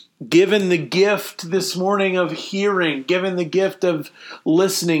given the gift this morning of hearing, given the gift of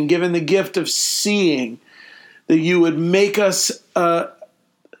listening, given the gift of seeing, that you would make us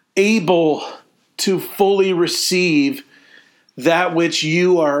able to fully receive that which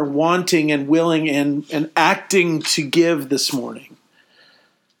you are wanting and willing and acting to give this morning.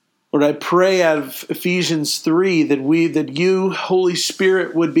 Lord, I pray out of Ephesians 3 that you, Holy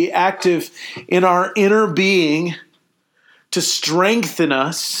Spirit, would be active in our inner being to strengthen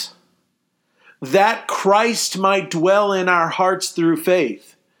us, that Christ might dwell in our hearts through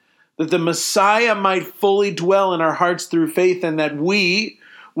faith, that the Messiah might fully dwell in our hearts through faith, and that we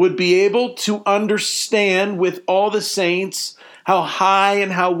would be able to understand with all the saints how high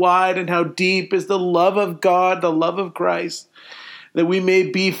and how wide and how deep is the love of God, the love of Christ, that we may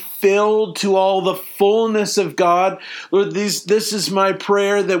be filled to all the fullness of God. Lord, this is my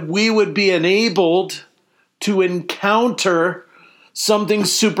prayer, that we would be enabled to encounter something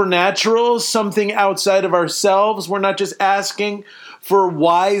supernatural, something outside of ourselves. We're not just asking for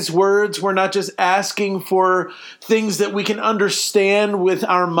wise words. We're not just asking for things that we can understand with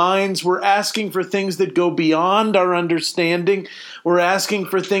our minds. We're asking for things that go beyond our understanding. We're asking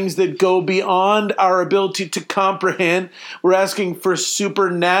for things that go beyond our ability to comprehend. We're asking for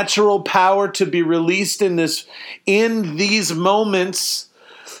supernatural power to be released in these moments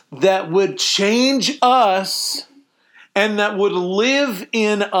that would change us and that would live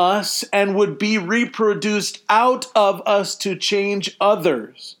in us and would be reproduced out of us to change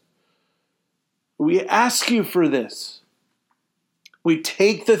others. We ask you for this. We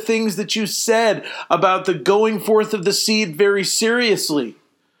take the things that you said about the going forth of the seed very seriously.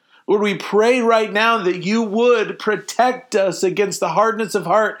 Lord, we pray right now that you would protect us against the hardness of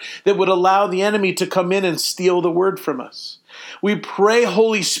heart that would allow the enemy to come in and steal the word from us. We pray,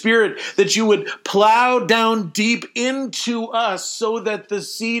 Holy Spirit, that you would plow down deep into us so that the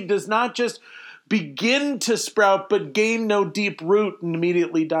seed does not just begin to sprout, but gain no deep root and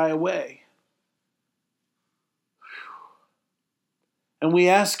immediately die away. And we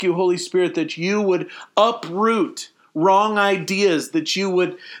ask you, Holy Spirit, that you would uproot wrong ideas, that you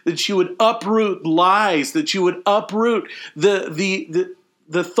would uproot lies, that you would uproot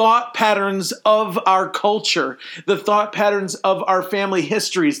the thought patterns of our culture, the thought patterns of our family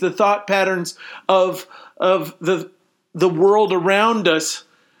histories, the thought patterns of the world around us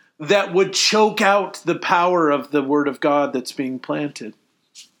that would choke out the power of the Word of God that's being planted.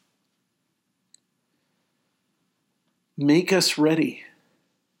 Make us ready.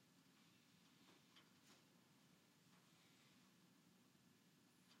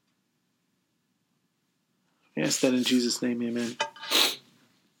 I ask that in Jesus' name, amen.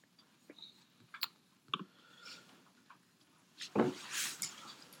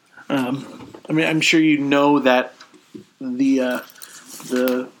 I'm sure you know that the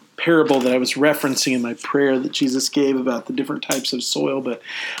parable that I was referencing in my prayer that Jesus gave about the different types of soil, but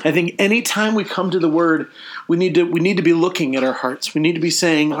I think anytime we come to the Word, we need to be looking at our hearts. We need to be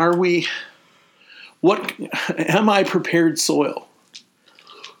saying, am I prepared soil?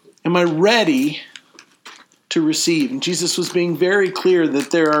 Am I ready to receive? And Jesus was being very clear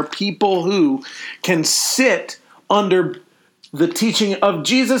that there are people who can sit under the teaching of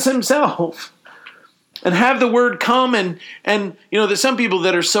Jesus himself and have the word come and there's some people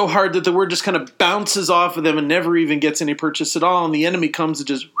that are so hard that the word just kind of bounces off of them and never even gets any purchase at all, and the enemy comes and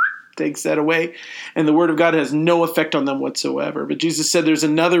just takes that away, and the word of God has no effect on them whatsoever. But Jesus said there's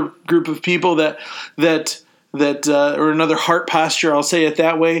another group of people that or another heart posture, I'll say it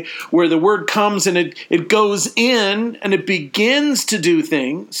that way, where the word comes and it goes in and it begins to do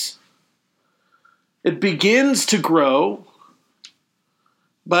things. It begins to grow.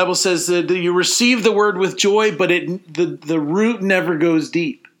 The Bible says that you receive the word with joy, but the root never goes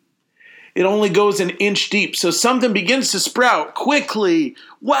deep. It only goes an inch deep. So something begins to sprout quickly.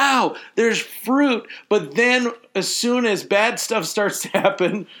 Wow, there's fruit. But then as soon as bad stuff starts to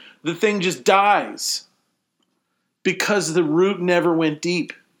happen, the thing just dies because the root never went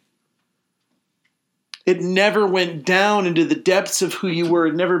deep. It never went down into the depths of who you were.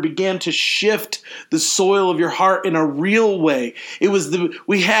 It never began to shift the soil of your heart in a real way. It was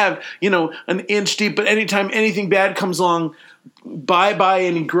we have, an inch deep, but anytime anything bad comes along, bye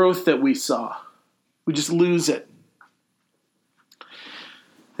any growth that we saw. We just lose it.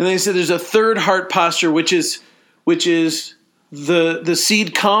 And then he said there's a third heart posture, which is the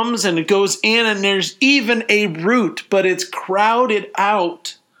seed comes and it goes in and there's even a root, but it's crowded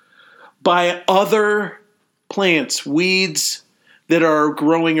out by other plants, weeds that are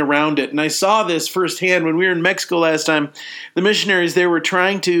growing around it. And I saw this firsthand when we were in Mexico last time. The missionaries there were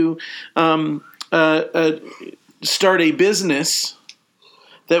trying to start a business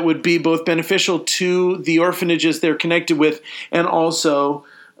that would be both beneficial to the orphanages they're connected with and also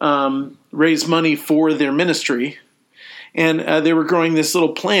raise money for their ministry. And they were growing this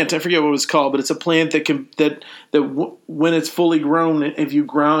little plant. I forget what it was called, but it's a plant that when it's fully grown, if you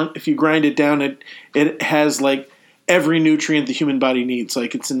grind it down, it has like every nutrient the human body needs.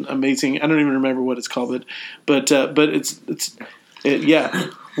 Like it's an amazing. I don't even remember what it's called, but yeah.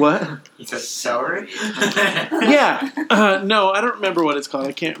 What? It's a celery? Yeah. No, I don't remember what it's called.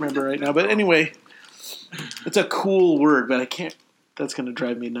 I can't remember right now. But anyway, it's a cool word, but I can't. That's going to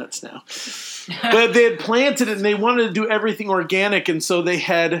drive me nuts now. But they had planted it, and they wanted to do everything organic, and so they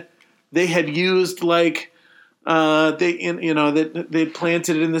had used like they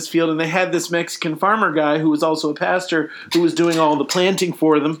planted it in this field, and they had this Mexican farmer guy who was also a pastor who was doing all the planting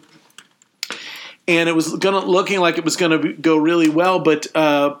for them. And it was looking like it was going to go really well, but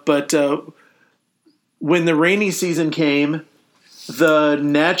when the rainy season came, the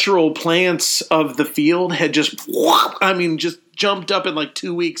natural plants of the field had just jumped up in like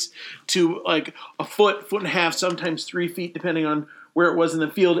 2 weeks to like a foot and a half, sometimes 3 feet, depending on where it was in the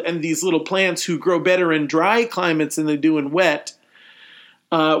field. And these little plants who grow better in dry climates than they do in wet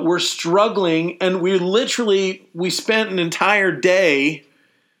were struggling. And we spent an entire day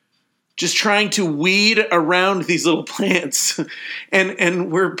just trying to weed around these little plants.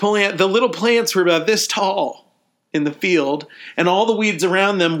 And we're pulling out, the little plants were about this tall in the field, and all the weeds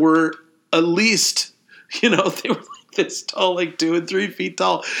around them were at least, they were like this tall, like 2 and 3 feet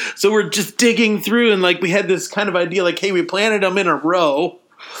tall. So we're just digging through, and like we had this kind of idea, like, hey, we planted them in a row,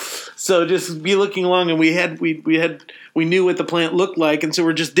 so just be looking along, and we knew what the plant looked like, and so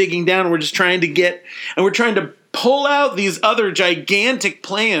we're just digging down, and we're just trying to pull out these other gigantic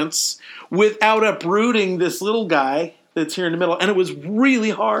plants without uprooting this little guy that's here in the middle, and it was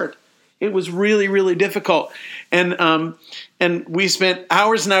really hard. It was really, really difficult, and we spent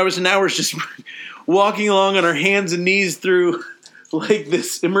hours and hours and hours just walking along on our hands and knees through like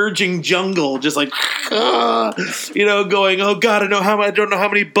this emerging jungle, just like going, oh God, I don't know how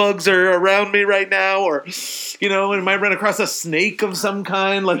many bugs are around me right now, or and might run across a snake of some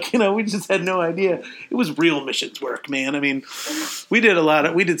kind. Like we just had no idea. It was real missions work, man. I mean, we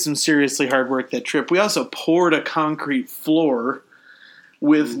did some seriously hard work that trip. We also poured a concrete floor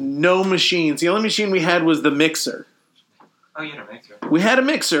with no machines. The only machine we had was the mixer. Oh, you had a mixer. We had a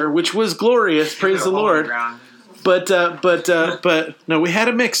mixer, which was glorious. Praise the Lord. But no, we had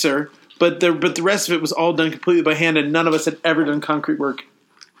a mixer. But the rest of it was all done completely by hand, and none of us had ever done concrete work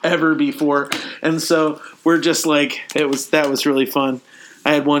ever before. And so we're just like, that was really fun.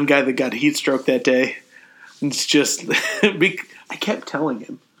 I had one guy that got heat stroke that day. It's just, I kept telling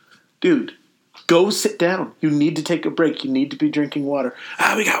him, dude, go sit down. You need to take a break. You need to be drinking water.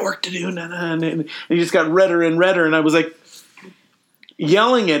 We got work to do. And he just got redder and redder. And I was like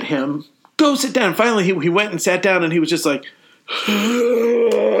yelling at him, go sit down. Finally, he went and sat down, and he was just like,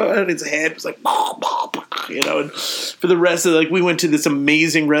 and his head was like, and for the rest of we went to this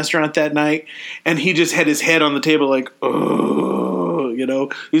amazing restaurant that night, and he just had his head on the table like,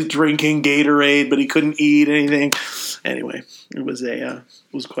 he's drinking Gatorade, but he couldn't eat anything. Anyway, it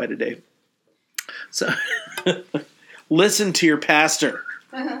was quite a day. So, listen to your pastor.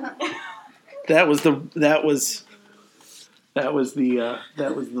 That was the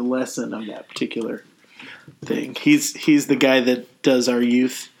lesson of that particular thing. He's the guy that does our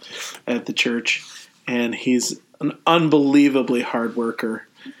youth at the church, and he's an unbelievably hard worker.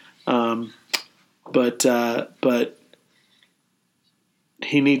 But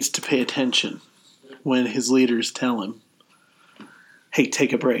he needs to pay attention when his leaders tell him, "Hey,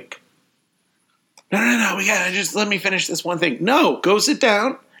 take a break." No, we gotta just let me finish this one thing. No, go sit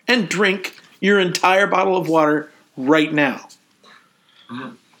down and drink your entire bottle of water right now.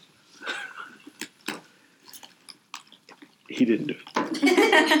 Mm-hmm. He didn't do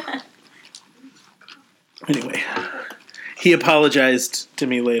it. Anyway, he apologized to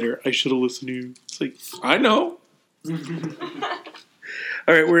me later. I should have listened to you. It's like, I know.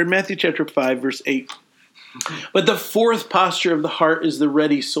 All right, we're in Matthew chapter 5, verse 8. But the fourth posture of the heart is the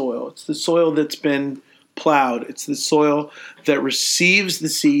ready soil. It's the soil that's been plowed. It's the soil that receives the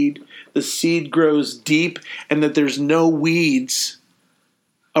seed grows deep, and that there's no weeds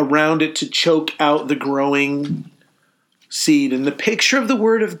around it to choke out the growing seed. And the picture of the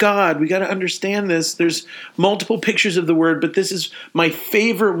Word of God, we got to understand this. There's multiple pictures of the Word, but this is my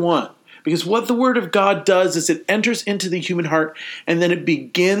favorite one. Because what the Word of God does is it enters into the human heart, and then it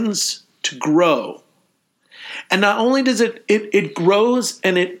begins to grow. And not only does it grows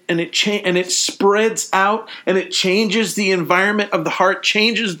and it spreads out, and it changes the environment of the heart,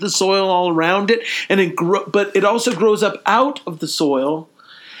 changes the soil all around it, but it also grows up out of the soil,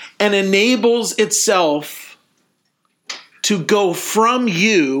 and enables itself to go from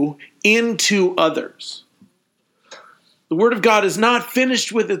you into others. The Word of God is not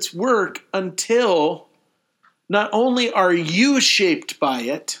finished with its work until not only are you shaped by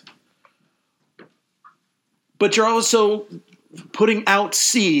it, but you're also putting out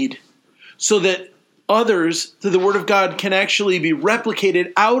seed so that others, through the Word of God, can actually be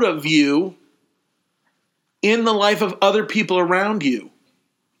replicated out of you in the life of other people around you.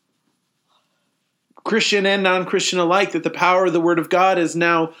 Christian and non-Christian alike, that the power of the Word of God is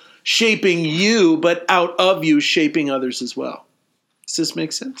now shaping you, but out of you shaping others as well. Does this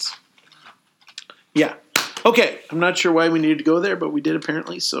make sense? Yeah. Okay. I'm not sure why we needed to go there, but we did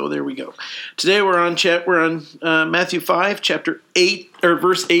apparently. So there we go. Today we're on Matthew 5, chapter 8 or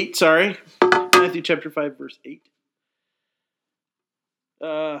verse 8. Sorry, Matthew chapter 5, verse 8.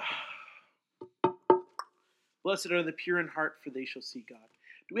 Blessed are the pure in heart, for they shall see God.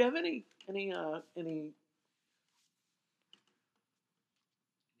 Do we have any?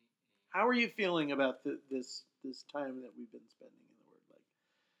 How are you feeling about this time that we've been spending in the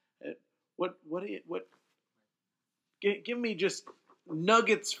Word? Like, give me just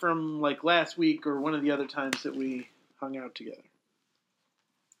nuggets from like last week or one of the other times that we hung out together.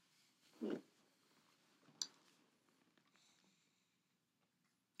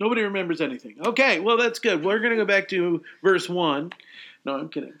 Nobody remembers anything. Okay, well that's good. We're gonna go back to verse 1. No, I'm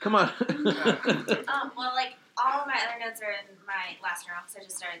kidding. Come on. Well, like, all of my other notes are in my last journal because I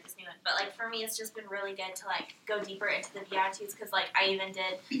just started this new one. But, like, for me, it's just been really good to, like, go deeper into the Beatitudes because, like, I even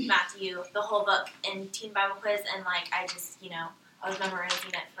did Matthew, the whole book, in Teen Bible Quiz, and, like, I just, I was memorizing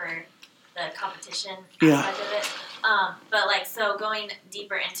it for the competition aspect of it. But, like, so going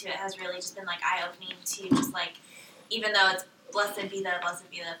deeper into it has really just been, like, eye-opening to just, like, even though it's blessed be the,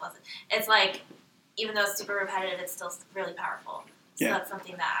 it's, like, even though it's super repetitive, it's still really powerful. So that's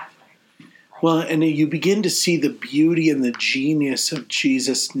something that I've learned. Well, and you begin to see the beauty and the genius of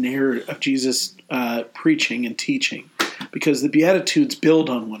Jesus' narrative, of Jesus' preaching and teaching, because the Beatitudes build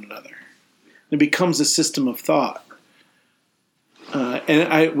on one another. It becomes a system of thought.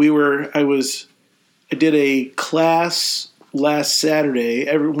 I did a class last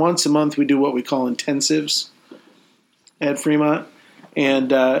Saturday. Once a month, we do what we call intensives at Fremont,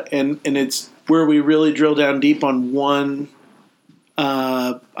 and it's where we really drill down deep on one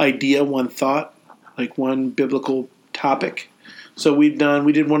idea, one thought, like one biblical topic. So we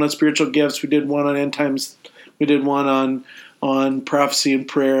did one on spiritual gifts, we did one on end times, we did one on prophecy and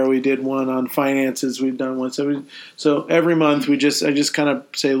prayer, we did one on finances, we've done one. So every month I just kind of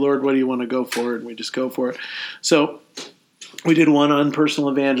say, Lord, what do you want to go for? And we just go for it. So we did one on personal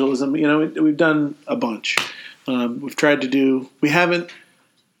evangelism. We've done a bunch. We've tried to do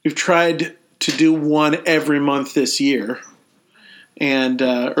one every month this year. And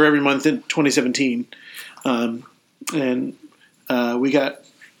or every month in 2017, and we got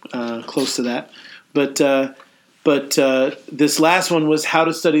close to that. But this last one was how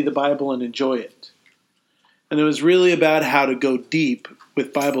to study the Bible and enjoy it, and it was really about how to go deep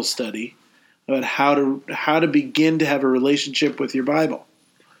with Bible study, about how to begin to have a relationship with your Bible,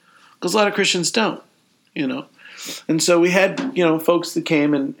 because a lot of Christians don't, And so we had, folks that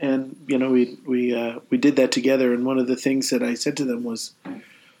came and we did that together. And one of the things that I said to them was,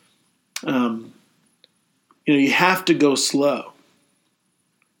 you have to go slow.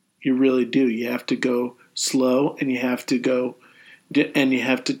 You really do. You have to go slow, and you have to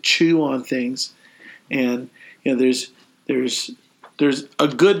chew on things. And there's a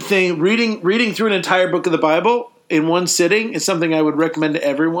good thing. Reading through an entire book of the Bible in one sitting is something I would recommend to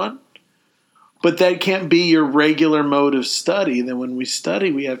everyone. But that can't be your regular mode of study. Then when we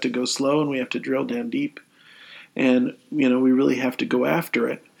study, we have to go slow and we have to drill down deep. And, we really have to go after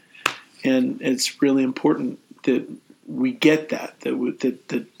it. And it's really important that we get that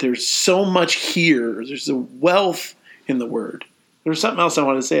there's so much here. There's a wealth in the Word. There was something else I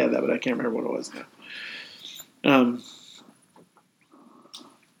wanted to say on that, but I can't remember what it was now.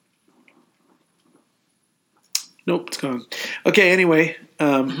 Nope, it's gone. Okay, anyway.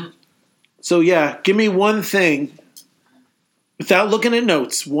 So yeah, give me one thing, without looking at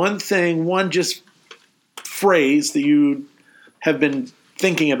notes, one just phrase that you have been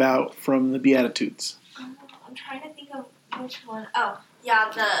thinking about from the Beatitudes. I'm trying to think of which one. Oh,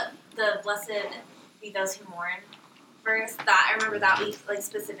 yeah, the blessed be those who mourn verse. That I remember that week, like,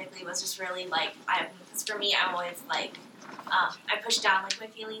 specifically was just really, like, eye-opening. Because for me, I'm always, like, I push down, like, my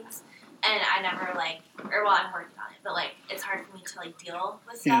feelings. And I never, I'm working on it, but, like, it's hard for me to, like, deal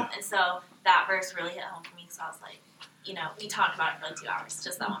with stuff. Yeah. And so that verse really hit home for me, so I was like, we talked about it for, like, 2 hours,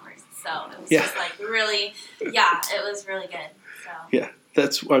 just that one verse. So it was just, like, really, it was really good. So. Yeah.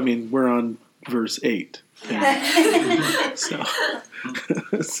 we're on verse 8. Yeah. So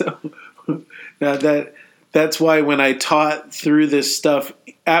that's why when I taught through this stuff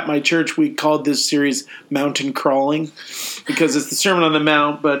at my church, we called this series Mountain Crawling, because it's the Sermon on the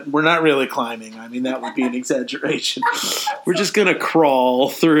Mount, but we're not really climbing. I mean, that would be an exaggeration. We're just going to crawl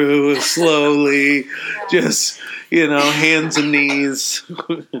through slowly, just, hands and knees,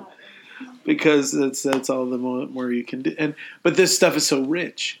 because that's all the more you can do. But this stuff is so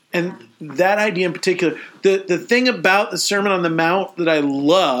rich. And that idea in particular, the thing about the Sermon on the Mount that I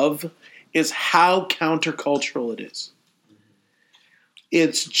love is how countercultural it is.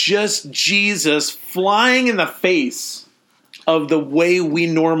 It's just Jesus flying in the face of the way we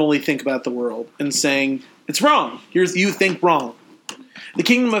normally think about the world and saying, it's wrong. You think wrong. The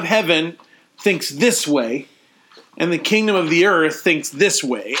kingdom of heaven thinks this way, and the kingdom of the earth thinks this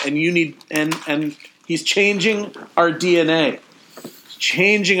way. And and he's changing our DNA. He's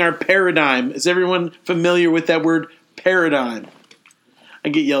changing our paradigm. Is everyone familiar with that word, paradigm? I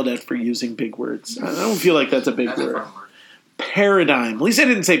get yelled at for using big words. I don't feel like that's a big word. Paradigm. At least I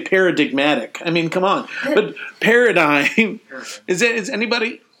didn't say paradigmatic. I mean, come on. But paradigm. Is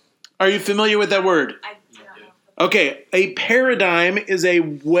anybody? Are you familiar with that word? I don't know. Okay, a paradigm is a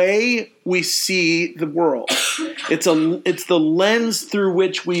way we see the world. It's the lens through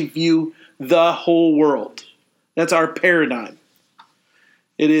which we view the whole world. That's our paradigm.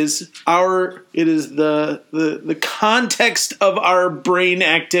 It is the context of our brain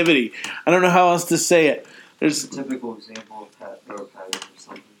activity. I don't know how else to say it. There's a typical example of neuropathic or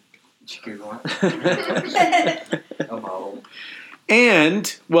something. A model. And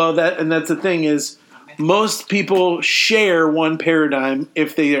that's the thing is, most people share one paradigm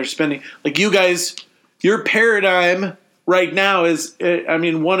if they are spending, like you guys, your paradigm right now is,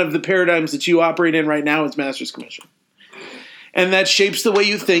 one of the paradigms that you operate in right now is Master's Commission. And that shapes the way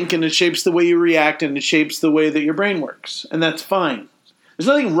you think, and it shapes the way you react, and it shapes the way that your brain works. And that's fine. There's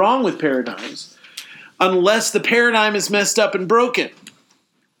nothing wrong with paradigms unless the paradigm is messed up and broken.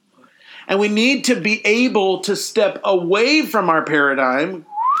 And we need to be able to step away from our paradigm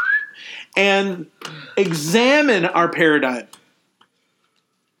and examine our paradigm.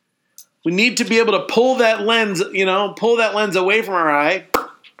 We need to be able to pull that lens away from our eye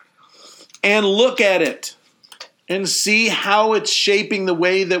and look at it and see how it's shaping the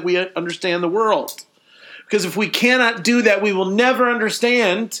way that we understand the world. Because if we cannot do that, we will never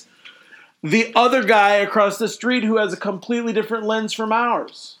understand the other guy across the street who has a completely different lens from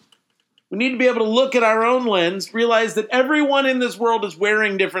ours. We need to be able to look at our own lens, realize that everyone in this world is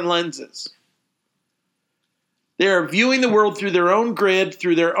wearing different lenses. They are viewing the world through their own grid,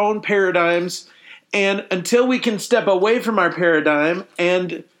 through their own paradigms, and until we can step away from our paradigm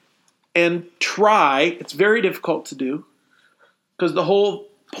and try, it's very difficult to do, because the whole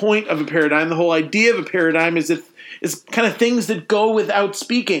point of a paradigm, the whole idea of a paradigm is kind of things that go without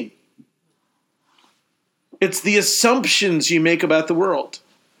speaking. It's the assumptions you make about the world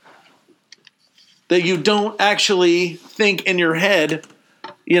that you don't actually think in your head,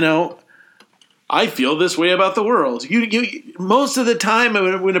 I feel this way about the world. You most of the time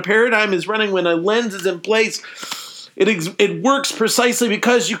when a paradigm is running, when a lens is in place, it works precisely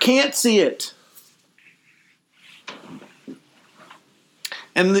because you can't see it.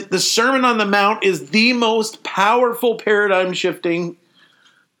 And the Sermon on the Mount is the most powerful paradigm-shifting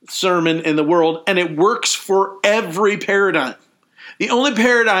sermon in the world, and it works for every paradigm. The only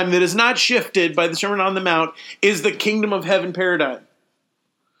paradigm that is not shifted by the Sermon on the Mount is the kingdom of heaven paradigm.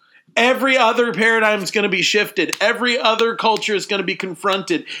 Every other paradigm is going to be shifted. Every other culture is going to be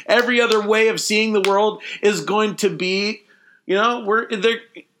confronted. Every other way of seeing the world is going to be,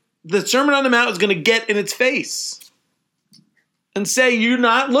 the Sermon on the Mount is going to get in its face and say, you're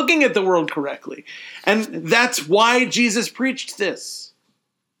not looking at the world correctly. And that's why Jesus preached this.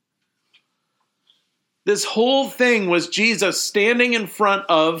 This whole thing was Jesus standing in front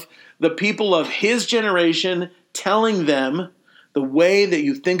of the people of his generation, telling them the way that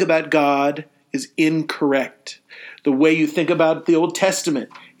you think about God is incorrect. The way you think about the Old Testament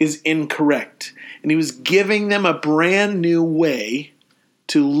is incorrect. And he was giving them a brand new way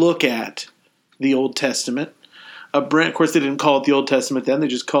to look at the Old Testament. Of course, they didn't call it the Old Testament then. They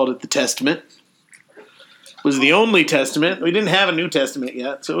just called it the Testament. It was the only Testament. We didn't have a New Testament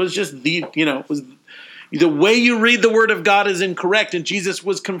yet. So it was just the way you read the Word of God is incorrect. And Jesus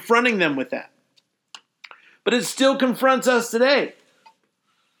was confronting them with that. But it still confronts us today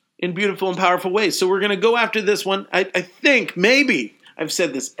in beautiful and powerful ways. So we're going to go after this one. I think, maybe, I've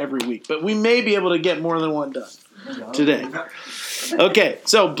said this every week, but we may be able to get more than one done today. Okay,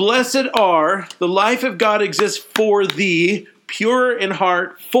 so blessed are, the life of God exists for the pure in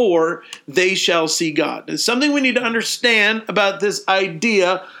heart, for they shall see God. There's something we need to understand about this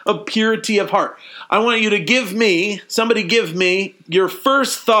idea of purity of heart. I want you to somebody give me your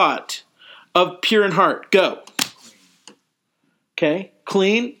first thought of pure in heart. Go. Okay,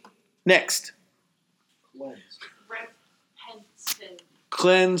 clean. Next. Repentant.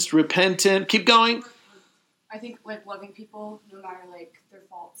 Cleansed, repentant. Keep going. I think like loving people no matter like their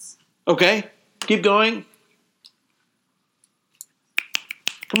faults. Okay, keep going.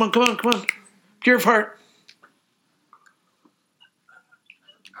 Come on. Pure of heart.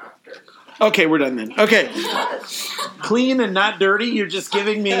 Okay, we're done then. Okay. Clean and not dirty. You're just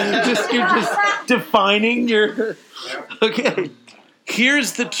giving me, you're just defining your, okay.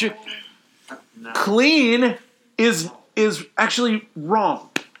 Here's the truth. Clean is actually wrong.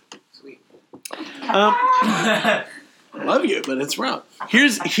 Sweet. Love you, but it's wrong.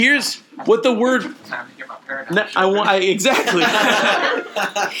 Here's what the word. Time to get my paradigm. No, exactly.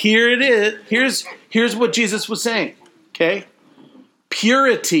 Here it is. Here's what Jesus was saying. Okay,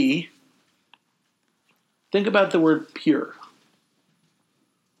 purity. Think about the word pure.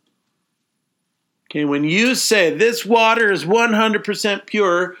 Okay, when you say this water is 100%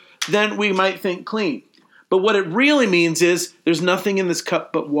 pure, then we might think clean. But what it really means is there's nothing in this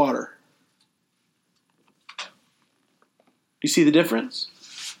cup but water. Do you see the difference?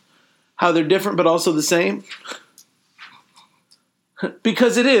 How they're different but also the same?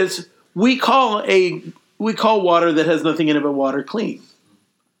 Because it is. We call water that has nothing in it but water clean.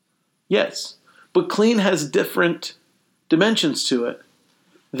 Yes. But clean has different dimensions to it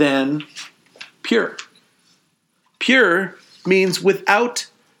than pure. Pure means without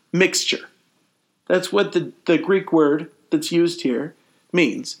mixture. That's what the Greek word that's used here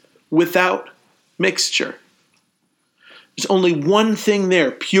means. Without mixture. There's only one thing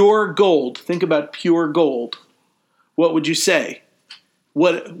there. Pure gold. Think about pure gold. What would you say?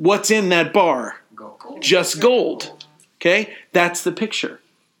 What's in that bar? Gold. Just gold. Okay? That's the picture.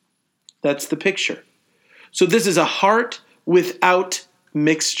 That's the picture. So this is a heart without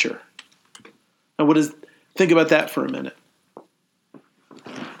mixture. Now think about that for a minute.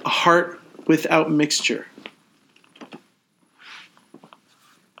 A heart without mixture.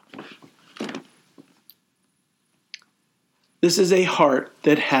 This is a heart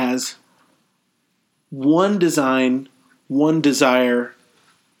that has one design, one desire,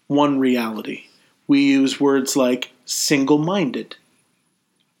 one reality. We use words like single-minded.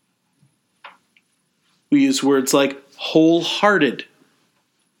 We use words like wholehearted.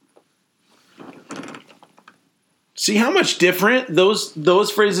 See how much different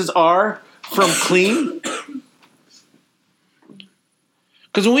those phrases are from clean?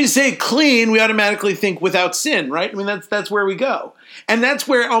 Because when we say clean, we automatically think without sin, right? I mean, that's where we go. And that's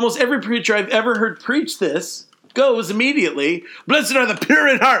where almost every preacher I've ever heard preach this goes immediately. Blessed are the pure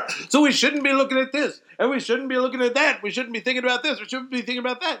in heart. So we shouldn't be looking at this. And we shouldn't be looking at that. We shouldn't be thinking about this. We shouldn't be thinking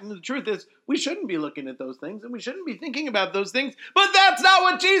about that. And the truth is, we shouldn't be looking at those things. And we shouldn't be thinking about those things. But that's not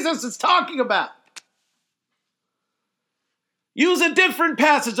what Jesus is talking about. Use a different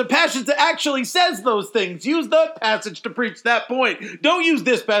passage, a passage that actually says those things. Use that passage to preach that point. Don't use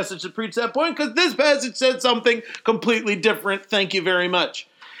this passage to preach that point, because this passage said something completely different. Thank you very much.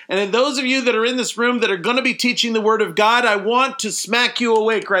 And in those of you that are in this room that are going to be teaching the Word of God, I want to smack you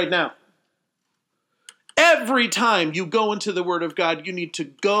awake right now. Every time you go into the Word of God, you need to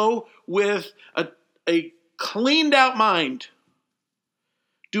go with a cleaned out mind.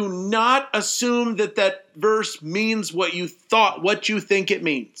 Do not assume that verse means what you think it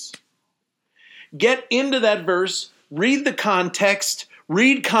means. Get into that verse, read the context,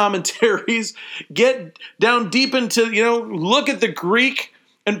 read commentaries, get down deep into, look at the Greek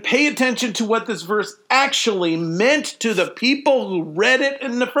and pay attention to what this verse actually meant to the people who read it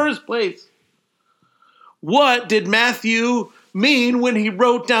in the first place. What did Matthew mean when he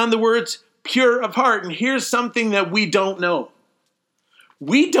wrote down the words pure of heart? And here's something that we don't know.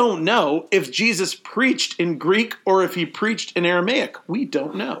 We don't know if Jesus preached in Greek or if he preached in Aramaic. We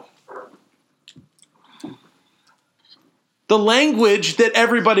don't know. The language that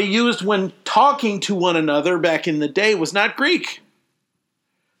everybody used when talking to one another back in the day was not Greek.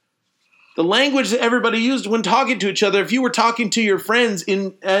 The language that everybody used when talking to each other, if you were talking to your friends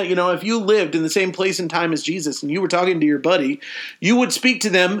if you lived in the same place and time as Jesus and you were talking to your buddy, you would speak to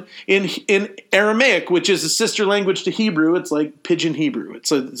them in Aramaic, which is a sister language to Hebrew. It's like Pidgin Hebrew.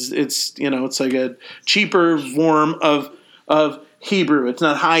 It's like a cheaper form of Hebrew. It's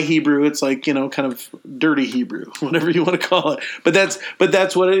not high Hebrew. It's like, kind of dirty Hebrew, whatever you want to call it. But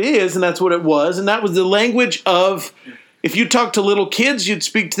that's what it is, and that's what it was, and that was the language of. If you talk to little kids, you'd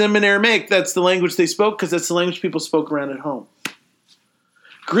speak to them in Aramaic. That's the language they spoke, because that's the language people spoke around at home.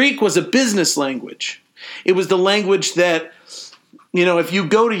 Greek was a business language. It was the language that, if you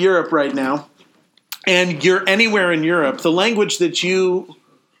go to Europe right now and you're anywhere in Europe, the language that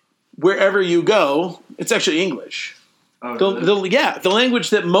wherever you go, it's actually English. Oh, The language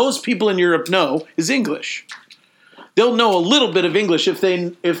that most people in Europe know is English. They'll know a little bit of English if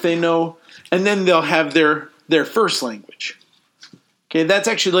they know, and then they'll have their first language. Okay, that's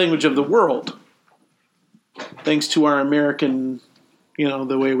actually the language of the world. Thanks to our American,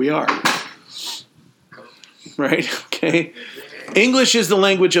 the way we are. Right? Okay. English is the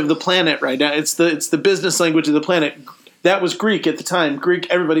language of the planet right now. It's the business language of the planet. That was Greek at the time. Greek,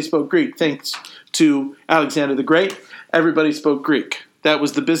 everybody spoke Greek. Thanks to Alexander the Great, everybody spoke Greek. That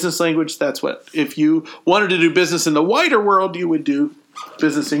was the business language. That's what, if you wanted to do business in the wider world, you would do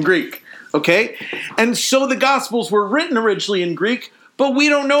business in Greek. Okay? And so the Gospels were written originally in Greek, but we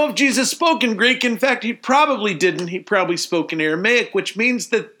don't know if Jesus spoke in Greek. In fact, he probably didn't. He probably spoke in Aramaic, which means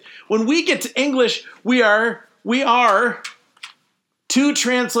that when we get to English, we are 2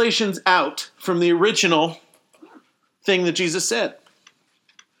 translations out from the original thing that Jesus said.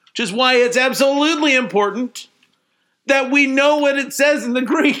 Which is why it's absolutely important that we know what it says in the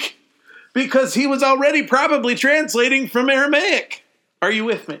Greek, because he was already probably translating from Aramaic. Are you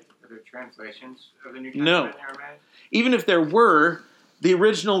with me? Are there translations of the New Testament No. in Aramaic? Even if there were, the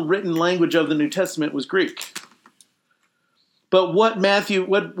original written language of the New Testament was Greek. But what Matthew,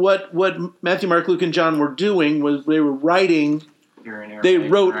 Mark, Luke, and John were doing was they were writing. They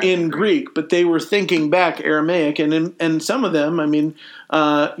wrote in Greek, but they were thinking back Aramaic, and some of them,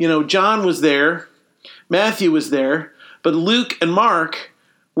 John was there, Matthew was there, but Luke and Mark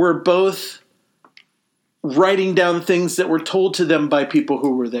were both writing down things that were told to them by people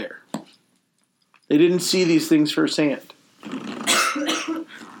who were there. They didn't see these things firsthand.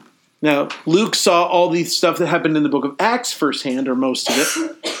 Now, Luke saw all the stuff that happened in the book of Acts firsthand, or most of it,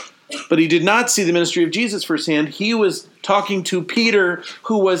 but he did not see the ministry of Jesus firsthand. He was talking to Peter,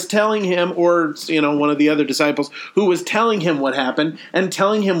 who was telling him, or one of the other disciples, who was telling him what happened and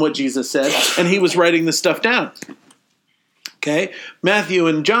telling him what Jesus said, and he was writing this stuff down. Okay? Matthew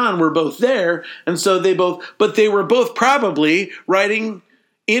and John were both there, and so they were both probably writing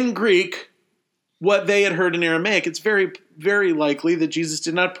in Greek what they had heard in Aramaic. It's very, very likely that Jesus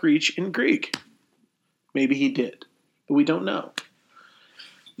did not preach in Greek. Maybe he did, but we don't know.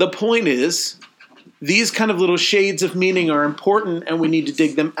 The point is, these kind of little shades of meaning are important, and we need to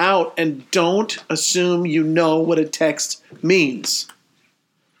dig them out, and don't assume you know what a text means.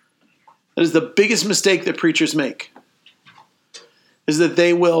 That is the biggest mistake that preachers make, is that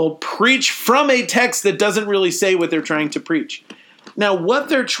they will preach from a text that doesn't really say what they're trying to preach. Now, what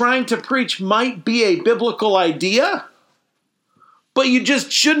they're trying to preach might be a biblical idea, but you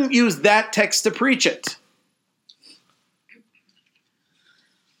just shouldn't use that text to preach it.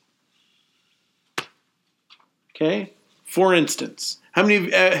 Okay? For instance, how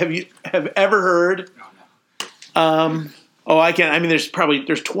many have ever heard?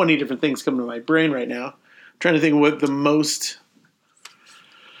 There's 20 different things coming to my brain right now. I'm trying to think of what the most.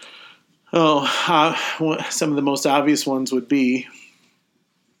 Some of the most obvious ones would be.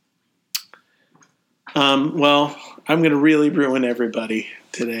 I'm going to really ruin everybody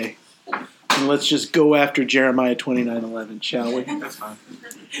today. And let's just go after Jeremiah 29:11, shall we? That's fine.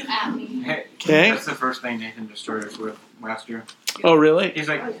 Hey, Okay. That's the first thing Nathan destroyed us with last year. Oh, really? He's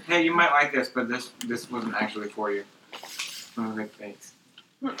like, hey, you might like this, but this wasn't actually for you. I was like, thanks.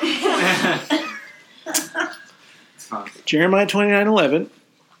 It's fine. Jeremiah 29:11.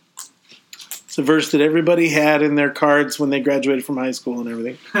 It's a verse that everybody had in their cards when they graduated from high school and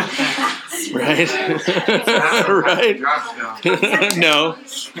everything. Right? Right? No.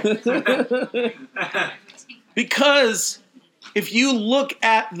 Because if you look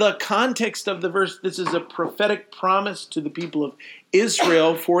at the context of the verse, this is a prophetic promise to the people of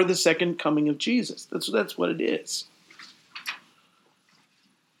Israel for the second coming of Jesus. That's what it is.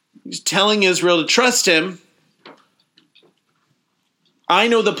 He's telling Israel to trust him. I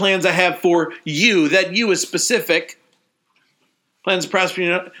know the plans I have for you. That you is specific. Plans to prosper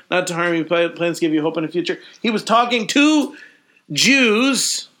you, not to harm you. Plans to give you hope in the future. He was talking to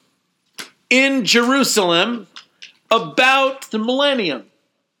Jews in Jerusalem about the millennium.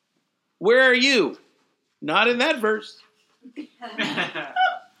 Where are you? Not in that verse.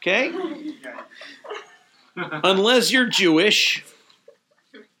 Okay? Unless you're Jewish.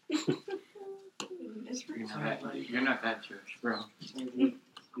 You're not that Jewish, bro.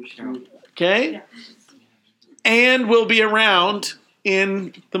 Okay? And will be around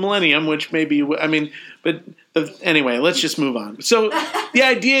in the millennium, which maybe, but anyway, let's just move on. So the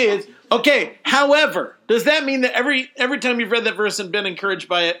idea is, Okay, however, does that mean that every time you've read that verse and been encouraged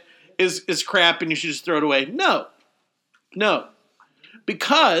by it is crap and you should just throw it away? No.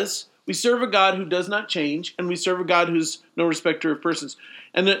 Because we serve a God who does not change, and we serve a God who's no respecter of persons.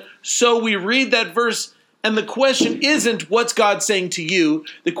 And so we read that verse, and the question isn't what's God saying to you.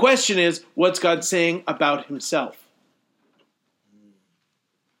 The question is what's God saying about himself.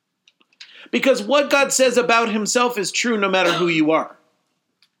 Because what God says about himself is true no matter who you are.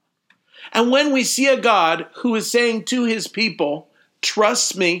 And when we see a God who is saying to his people,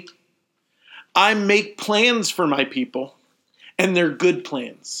 trust me, I make plans for my people, and they're good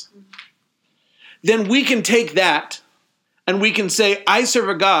plans, then we can take that and we can say, I serve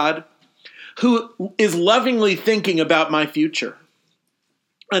a God who is lovingly thinking about my future,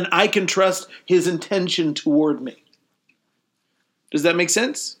 and I can trust his intention toward me. Does that make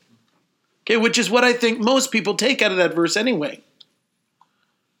sense? Okay, which is what I think most people take out of that verse anyway.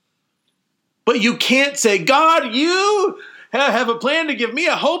 But you can't say, God, you have a plan to give me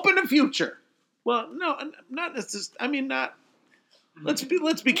a hope in the future. Well, no, not necessarily. I mean, not. Let's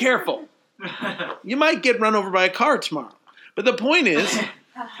be careful. You might get run over by a car tomorrow. But the point is,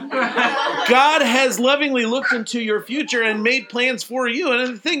 God has lovingly looked into your future and made plans for you.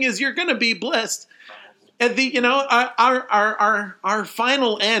 And the thing is, you're going to be blessed. At the, our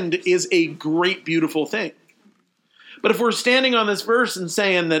final end is a great, beautiful thing. But if we're standing on this verse and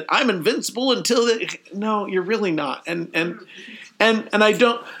saying that I'm invincible until no, you're really not. And I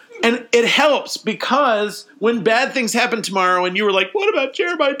don't. And it helps because when bad things happen tomorrow, and you were like, "What about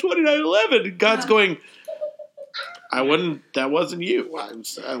Jeremiah 29:11?" And God's going, "I wouldn't. That wasn't you.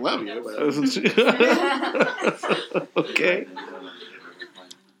 I love you, but it wasn't." Okay.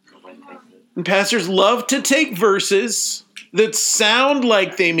 And pastors love to take verses that sound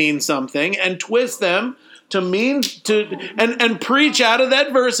like they mean something and twist them to mean to and preach out of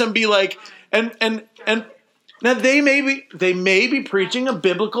that verse and be like and now they may be preaching a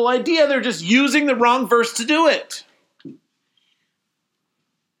biblical idea. They're just using the wrong verse to do it.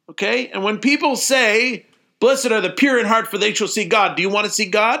 Okay? And when people say, "Blessed are the pure in heart, for they shall see God," do you want to see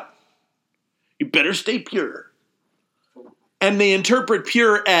God? You better stay pure. And they interpret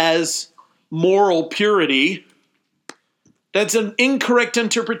pure as moral purity. That's an incorrect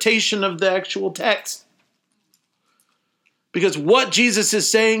interpretation of the actual text. Because what Jesus is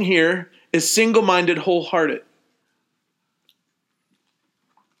saying here is single-minded, wholehearted.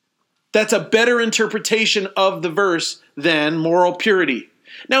 That's a better interpretation of the verse than moral purity.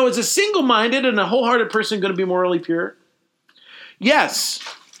 Now, is a single-minded and a wholehearted person going to be morally pure? Yes.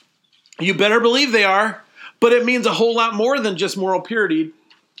 You better believe they are, but it means a whole lot more than just moral purity.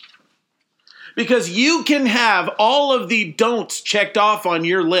 Because you can have all of the don'ts checked off on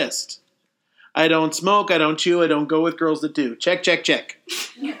your list. I don't smoke, I don't chew, I don't go with girls that do. Check, check, check.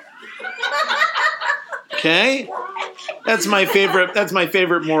 Okay? That's my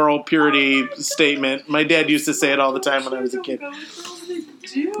favorite moral purity statement. My dad used to say it all the time when I was a kid.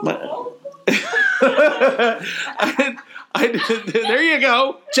 There you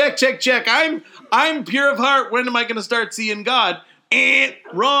go. Check, check, check. I'm pure of heart. When am I going to start seeing God?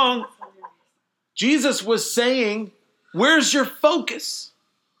 Wrong. Jesus was saying, where's your focus?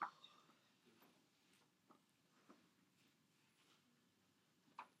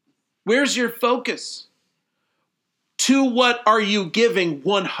 Where's your focus? To what are you giving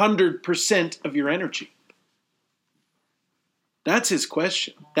 100% of your energy? That's his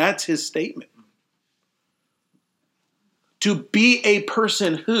question. That's his statement. To be a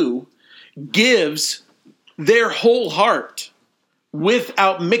person who gives their whole heart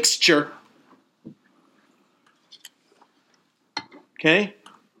without mixture. Okay?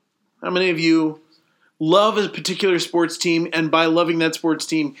 How many of you love a particular sports team and by loving that sports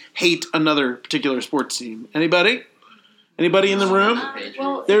team hate another particular sports team? Anybody? Anybody in the room?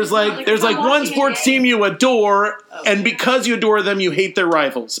 Well, There's like one sports team you adore, and because you adore them, you hate their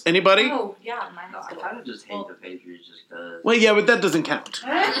rivals. Anybody? Oh, yeah, mine No, I kind of just hate the Patriots just because. Well, yeah, but that doesn't count.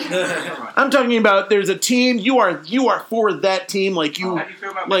 I'm talking about there's a team you are for that team, like you. How do you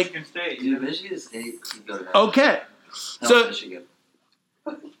feel about like- Michigan State? Dude, Michigan State can go to that. Okay, No, so Michigan.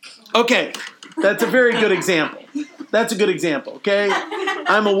 okay, that's a very good example. That's a good example. Okay,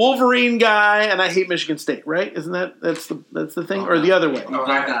 I'm a Wolverine guy, and I hate Michigan State. Right? Isn't that's the thing, or the other way? Oh,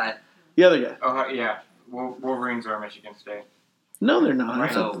 Black guy. The other guy? Oh, yeah. Wolverines are Michigan State. No, they're not.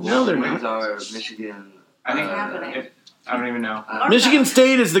 No, they're Wolverines not. are Michigan. I think. happening? I don't even know. Michigan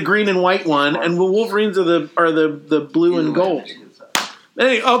State is the green and white one, and the Wolverines are the blue and gold.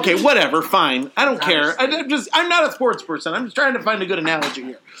 Anyway, okay, whatever, fine. I don't care. I'm not a sports person. I'm just trying to find a good analogy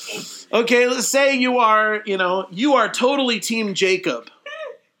here. Okay, let's say you are totally Team Jacob.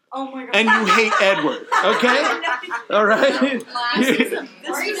 Oh my god. and you hate Edward. Okay? All right?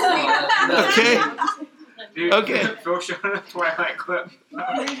 Okay? Dude, Okay. Phil showed a Twilight clip.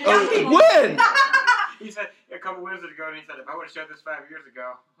 Oh, when? He said a couple winters ago, and he said, if I would have showed this 5 years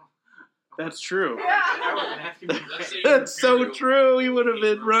ago, That's true. I would have been asking you. That's so true. He would have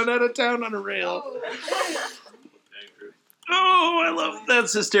been run out of town on a rail. Oh, I love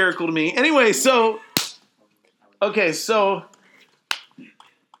that's hysterical to me. Anyway, so okay, so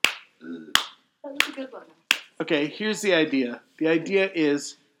That was a good one. okay, here's the idea. The idea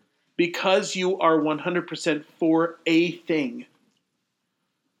is because you are 100% for a thing,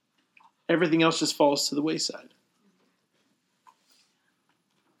 everything else just falls to the wayside.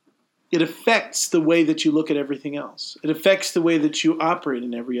 It affects the way that you look at everything else. It affects the way that you operate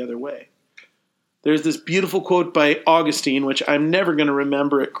in every other way. There's this beautiful quote by Augustine, which I'm never going to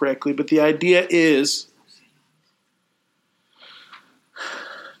remember it correctly, but the idea is...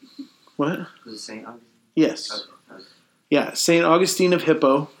 What? Was it St. Augustine? Yes. Okay. Yeah, St. Augustine of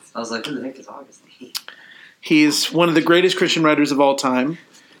Hippo. I was like, who the heck is Augustine? He's one of the greatest Christian writers of all time.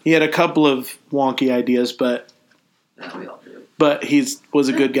 He had a couple of wonky ideas, but Yeah, we all do. he was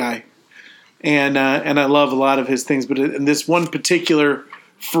a good guy. And I love a lot of his things, but in this one particular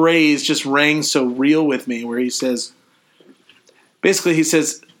phrase just rang so real with me where he says,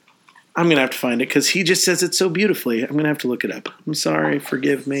 I'm going to have to find it because he just says it so beautifully. I'm going to have to look it up. I'm sorry,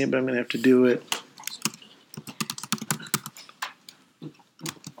 forgive me, but I'm going to have to do it.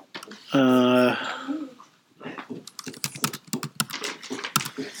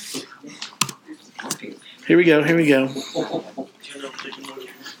 Here we go.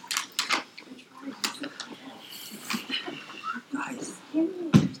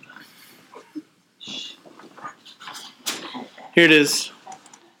 Here it is.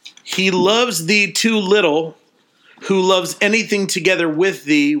 He loves thee too little, who loves anything together with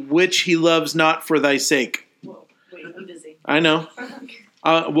thee, which he loves not for thy sake. Whoa, wait, I'm busy. I know.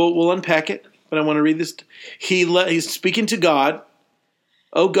 We'll unpack it, but I want to read this. He's speaking to God.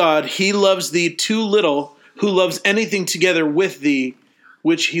 Oh God, he loves thee too little, who loves anything together with thee,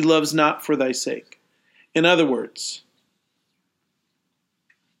 which he loves not for thy sake. In other words,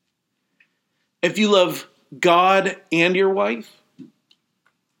 if you love God and your wife,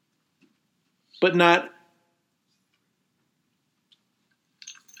 but not,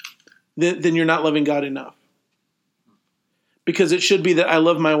 then you're not loving God enough. Because it should be that I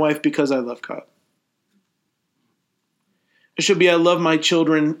love my wife because I love God. It should be I love my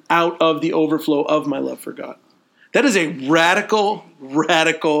children out of the overflow of my love for God. That is a radical,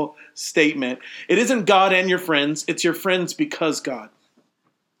 radical statement. It isn't God and your friends. It's your friends because God.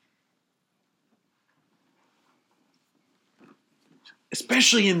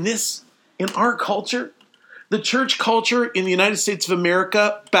 Especially in our culture, the church culture in the United States of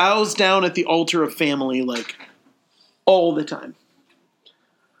America bows down at the altar of family like all the time.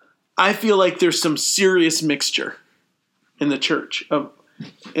 I feel like there's some serious mixture in the church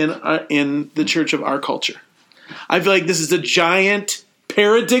in the church of our culture. I feel like this is a giant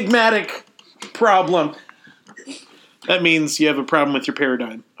paradigmatic problem. That means you have a problem with your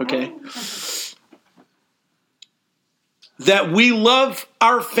paradigm, okay? That we love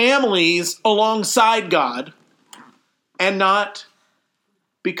our families alongside God and not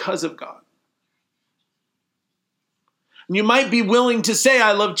because of God. And you might be willing to say,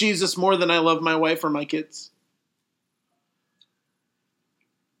 I love Jesus more than I love my wife or my kids.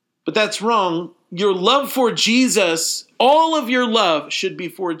 But that's wrong. Your love for Jesus, all of your love should be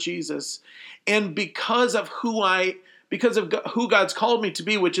for Jesus. And because of who God's called me to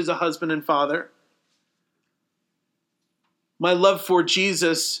be, which is a husband and father, my love for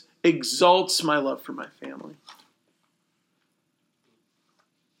Jesus exalts my love for my family.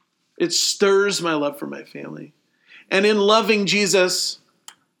 It stirs my love for my family. And in loving Jesus,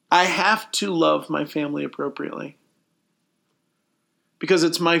 I have to love my family appropriately. Because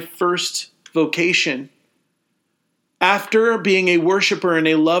it's my first vocation. After being a worshiper and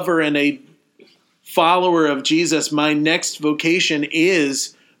a lover and a follower of Jesus, my next vocation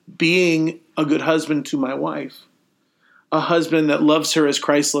is being a good husband to my wife. A husband that loves her as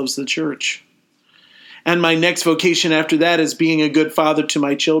Christ loves the church. And my next vocation after that is being a good father to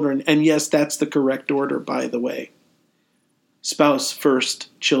my children. And yes, that's the correct order, by the way. Spouse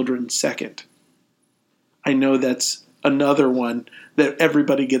first, children second. I know that's another one that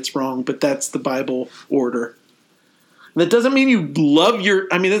everybody gets wrong, but that's the Bible order. And that doesn't mean you love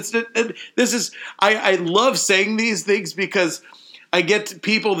I love saying these things because I get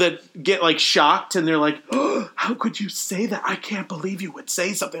people that get like shocked and they're like, oh, how could you say that? I can't believe you would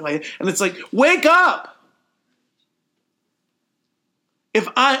say something like that. And it's like, wake up!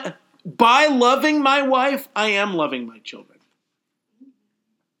 By loving my wife, I am loving my children.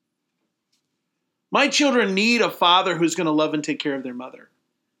 My children need a father who's going to love and take care of their mother.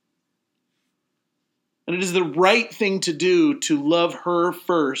 And it is the right thing to do to love her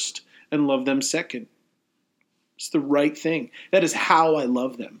first and love them second. It's the right thing. That is how I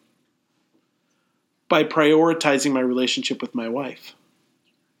love them. By prioritizing my relationship with my wife.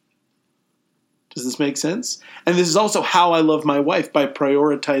 Does this make sense? And this is also how I love my wife, by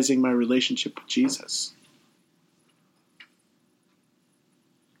prioritizing my relationship with Jesus.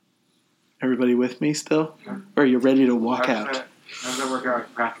 Everybody with me still? Or are you ready to walk out? How does that work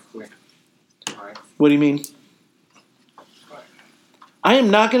out practically? Right. What do you mean? I am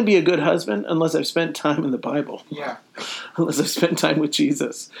not going to be a good husband unless I've spent time in the Bible. Yeah. Unless I've spent time with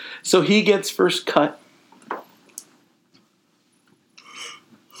Jesus. So he gets first cut.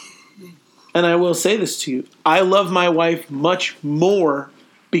 And I will say this to you. I love my wife much more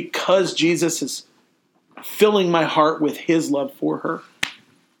because Jesus is filling my heart with his love for her.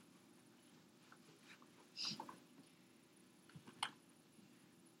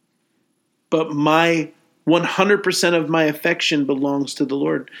 But my 100% of my affection belongs to the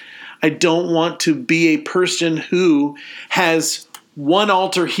Lord. I don't want to be a person who has one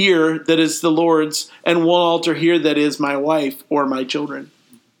altar here that is the Lord's and one altar here that is my wife or my children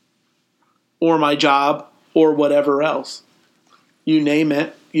or my job or whatever else. You name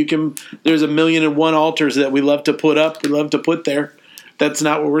it. There's 1,000,001 altars that we love to put up. We love to put there. That's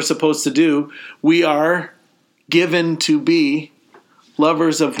not what we're supposed to do. We are given to be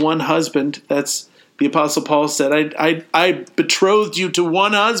lovers of one husband. That's the Apostle Paul said, I betrothed you to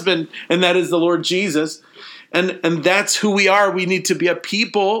one husband, and that is the Lord Jesus. And that's who we are. We need to be a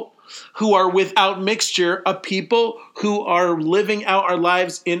people who are without mixture, a people who are living out our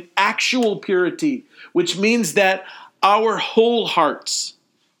lives in actual purity, which means that our whole hearts,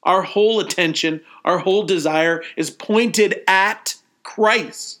 our whole attention, our whole desire is pointed at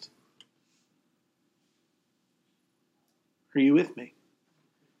Christ. Are you with me?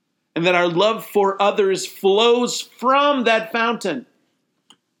 And that our love for others flows from that fountain.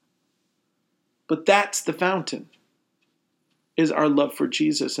 But that's the fountain, is our love for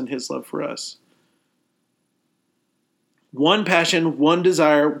Jesus and his love for us. One passion, one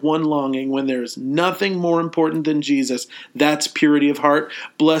desire, one longing, when there is nothing more important than Jesus. That's purity of heart.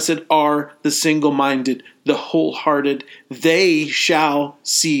 Blessed are the single-minded, the wholehearted. They shall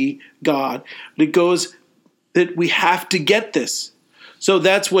see God. But it goes that we have to get this. So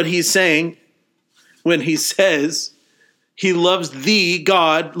that's what he's saying when he says he loves thee,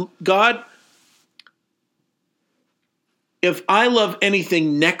 God. God, if I love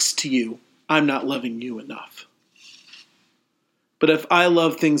anything next to you, I'm not loving you enough. But if I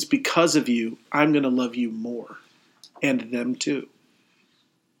love things because of you, I'm going to love you more, and them too.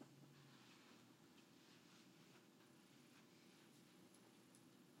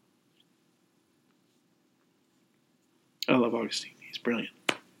 I love Augustine. He's brilliant.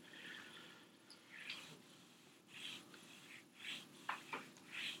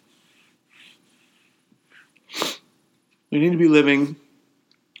 We need to be living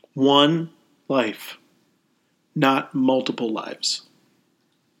one life, not multiple lives.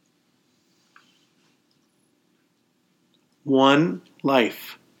 One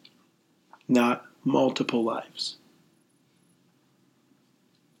life, not multiple lives.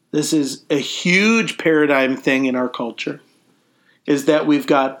 This is a huge paradigm thing in our culture, is that we've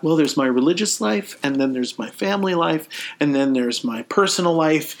got, well, there's my religious life, and then there's my family life, and then there's my personal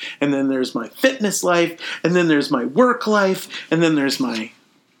life, and then there's my fitness life, and then there's my work life, and then there's my...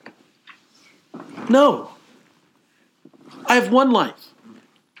 No. I have one life.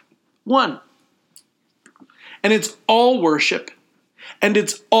 One. And it's all worship, and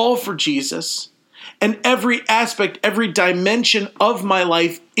it's all for Jesus. And every aspect, every dimension of my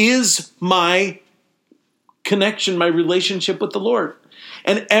life is my connection, my relationship with the Lord.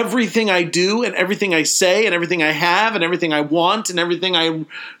 And everything I do, and everything I say, and everything I have, and everything I want, and everything I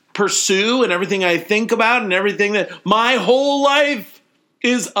pursue, and everything I think about, and everything that my whole life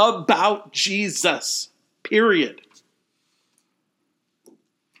is about Jesus. Period.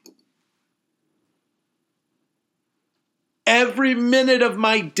 Every minute of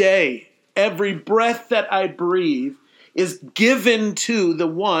my day, every breath that I breathe is given to the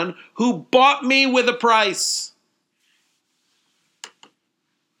one who bought me with a price.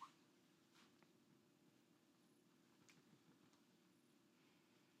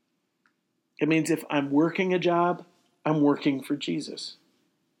 It means if I'm working a job, I'm working for Jesus.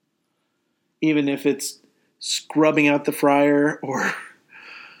 Even if it's scrubbing out the fryer or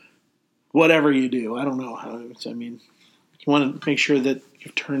whatever you do. I don't know how, You want to make sure that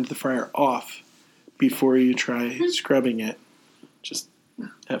you've turned the fryer off before you try scrubbing it. Just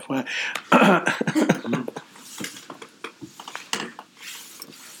FYI.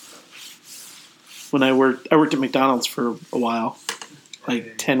 When I worked at McDonald's for a while,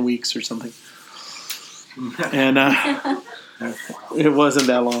 like 10 weeks or something. And it wasn't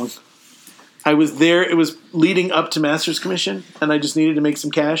that long. I was there. It was leading up to Master's Commission, and I just needed to make some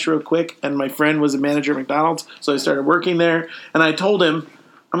cash real quick. And my friend was a manager at McDonald's, so I started working there. And I told him,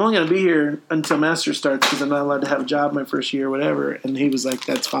 I'm only going to be here until Master's starts because I'm not allowed to have a job my first year or whatever. And he was like,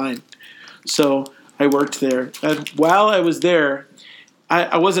 that's fine. So I worked there. And while I was there,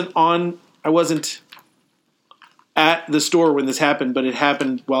 I wasn't at the store when this happened, but it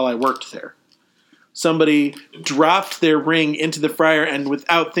happened while I worked there. Somebody dropped their ring into the fryer and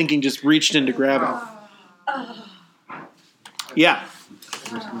without thinking just reached in to grab it. Yeah.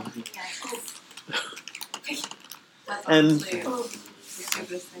 And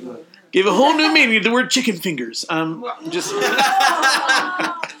give a whole new meaning to the word chicken fingers. Just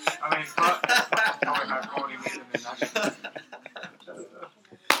I mean, probably not going to meet them in that.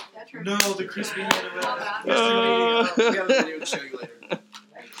 No, the crispy hand of Uh, We have a video to show you later.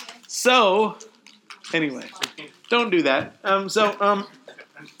 so, anyway, don't do that.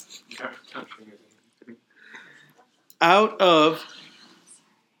 Out of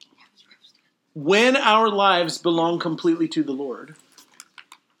when our lives belong completely to the Lord,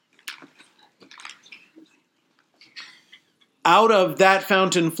 out of that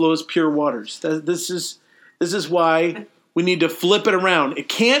fountain flows pure waters. This is why we need to flip it around. It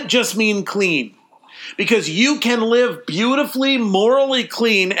can't just mean clean. Because you can live beautifully, morally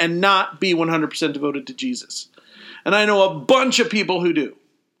clean and not be 100% devoted to Jesus. And I know a bunch of people who do.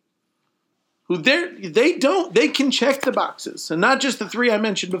 Who they don't. They can check the boxes. And not just the three I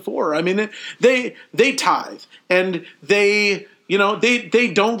mentioned before. I mean, they tithe. And they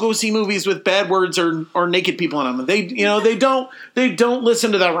don't go see movies with bad words or naked people in them. They don't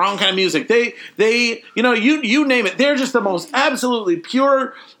listen to the wrong kind of music. You name it. They're just the most absolutely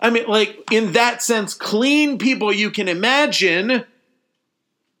pure, I mean, like, in that sense, clean people you can imagine.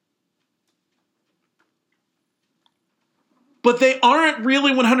 But they aren't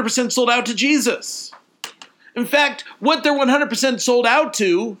really 100% sold out to Jesus. In fact, what they're 100% sold out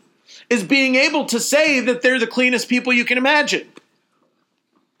to is being able to say that they're the cleanest people you can imagine.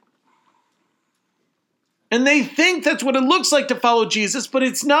 And they think that's what it looks like to follow Jesus, but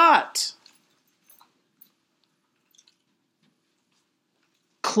it's not.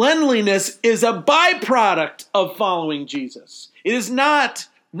 Cleanliness is a byproduct of following Jesus. It is not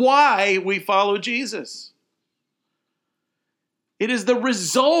why we follow Jesus. It is the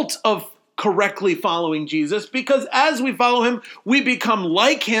result of correctly following Jesus, because as we follow him, we become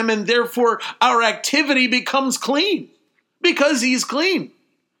like him, and therefore our activity becomes clean, because he's clean.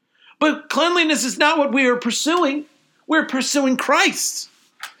 But cleanliness is not what we are pursuing. We're pursuing Christ.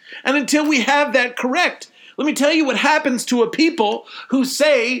 And until we have that correct, let me tell you what happens to a people who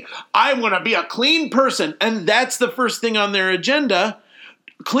say, I want to be a clean person, and that's the first thing on their agenda.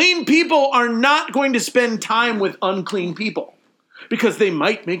 Clean people are not going to spend time with unclean people because they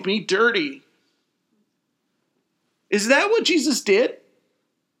might make me dirty. Is that what Jesus did?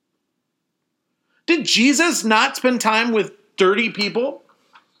 Did Jesus not spend time with dirty people?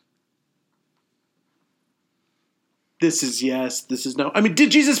 This is yes, this is no. I mean, did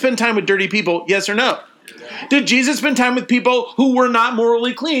Jesus spend time with dirty people? Yes or no? Yeah. Did Jesus spend time with people who were not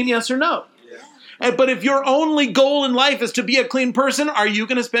morally clean? Yes or no? Yeah. But if your only goal in life is to be a clean person, are you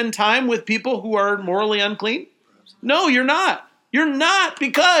going to spend time with people who are morally unclean? No, you're not. You're not,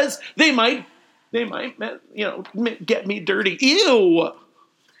 because they might, get me dirty. Ew.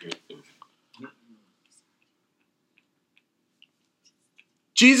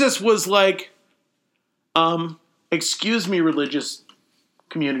 Jesus was like, excuse me, religious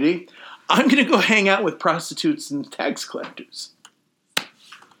community, I'm going to go hang out with prostitutes and tax collectors.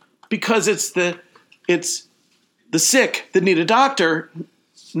 Because it's the sick that need a doctor,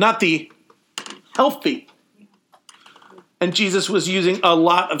 not the healthy. And Jesus was using a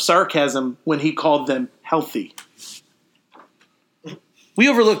lot of sarcasm when he called them healthy. We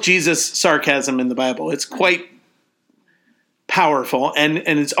overlook Jesus' sarcasm in the Bible. It's quite powerful, and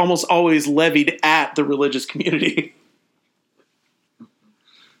it's almost always levied at the religious community.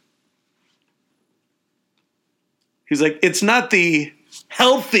 He's like, it's not the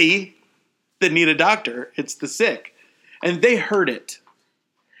healthy that need a doctor, it's the sick. And they heard it.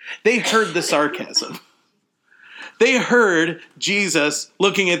 They heard the sarcasm. They heard Jesus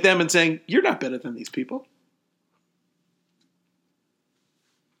looking at them and saying, you're not better than these people.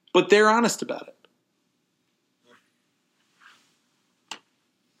 But they're honest about it.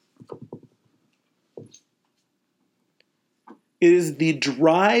 It is the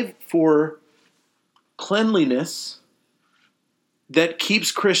drive for cleanliness that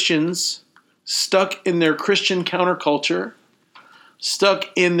keeps Christians stuck in their Christian counterculture, stuck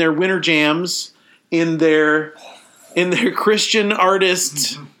in their winter jams, in their Christian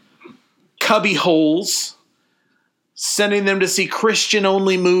artist cubby holes, sending them to see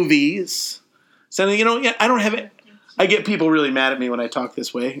Christian-only movies. I get people really mad at me when I talk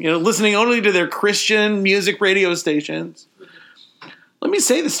this way. Listening only to their Christian music radio stations. Let me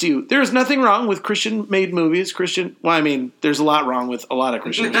say this to you. There is nothing wrong with Christian-made movies. There's a lot wrong with a lot of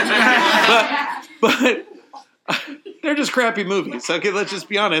Christian movies. but they're just crappy movies. Okay, let's just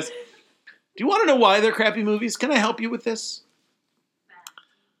be honest. Do you want to know why they're crappy movies? Can I help you with this?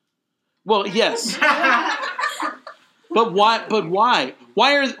 Well, yes. But why?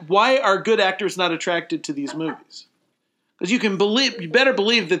 Why are good actors not attracted to these movies? Because you better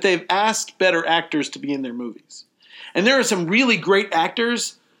believe that they've asked better actors to be in their movies. And there are some really great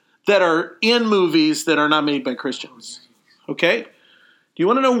actors that are in movies that are not made by Christians. Okay? Do you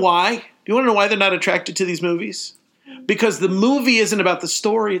want to know why? Do you want to know why they're not attracted to these movies? Because the movie isn't about the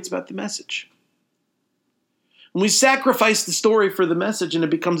story, it's about the message. And we sacrifice the story for the message and it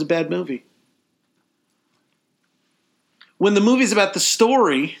becomes a bad movie. When the movie's about the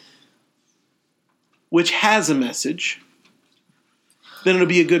story, which has a message, then it'll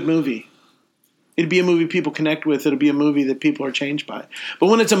be a good movie. It'll be a movie people connect with. It'll be a movie that people are changed by. But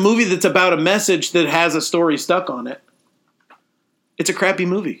when it's a movie that's about a message that has a story stuck on it, it's a crappy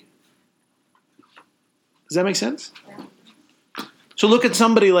movie. Does that make sense? So look at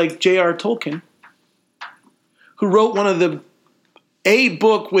somebody like J.R. Tolkien, who wrote a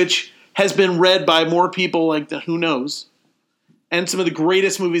book which has been read by more people like who knows. And some of the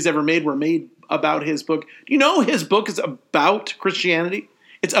greatest movies ever made were made about his book. Do you know his book is about Christianity?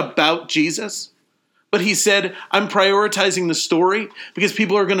 It's about Jesus. But he said, I'm prioritizing the story because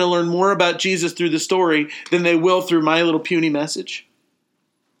people are going to learn more about Jesus through the story than they will through my little puny message.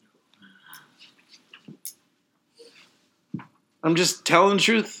 I'm just telling the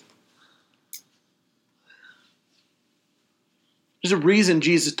truth. There's a reason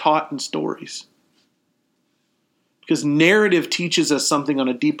Jesus taught in stories. Because narrative teaches us something on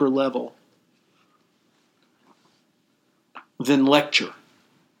a deeper level than lecture.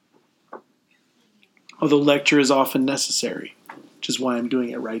 Although lecture is often necessary, which is why I'm doing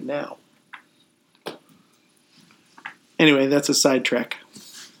it right now. Anyway, that's a sidetrack.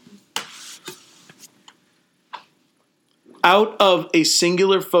 Out of a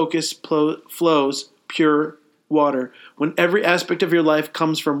singular focus flows pure water. When every aspect of your life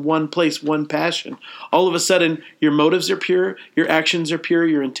comes from one place, one passion, all of a sudden your motives are pure, your actions are pure,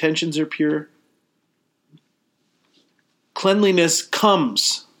 your intentions are pure. Cleanliness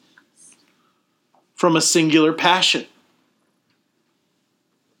comes from a singular passion.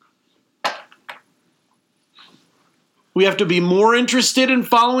 We have to be more interested in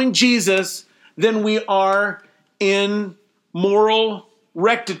following Jesus than we are in moral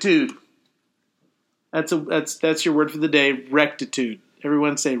rectitude. That's your word for the day, rectitude.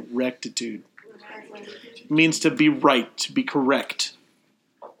 Everyone say rectitude. It means to be right, to be correct.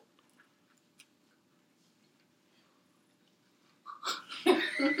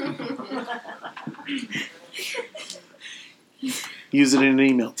 Use it in an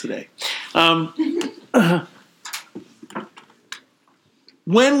email today.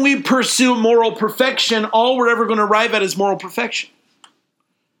 When we pursue moral perfection, all we're ever going to arrive at is moral perfection.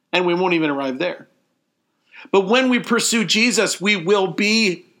 And we won't even arrive there. But when we pursue Jesus, we will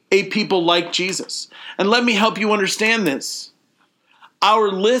be a people like Jesus. And let me help you understand this. Our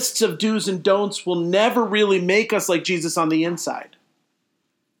lists of do's and don'ts will never really make us like Jesus on the inside.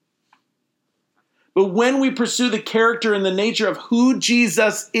 But when we pursue the character and the nature of who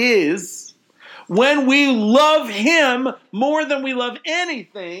Jesus is, when we love him more than we love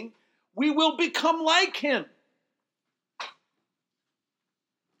anything, we will become like him.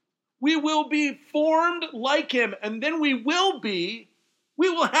 We will be formed like him, and then we will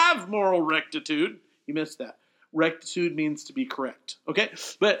have moral rectitude. You missed that. Rectitude means to be correct, okay?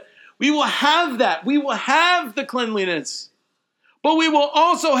 But we will have that. We will have the cleanliness. But we will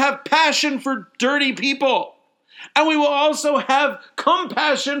also have passion for dirty people. And we will also have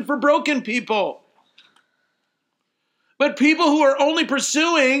compassion for broken people. But people who are only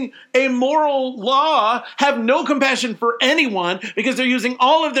pursuing a moral law have no compassion for anyone because they're using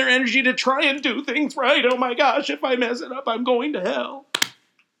all of their energy to try and do things right. Oh my gosh, if I mess it up, I'm going to hell.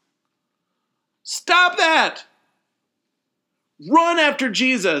 Stop that. Run after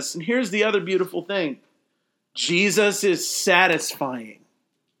Jesus. And here's the other beautiful thing. Jesus is satisfying.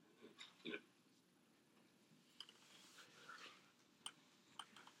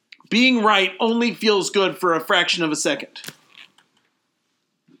 being right only feels good for a fraction of a second.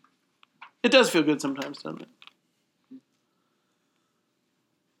 It does feel good sometimes, doesn't it?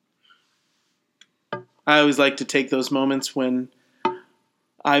 I always like to take those moments when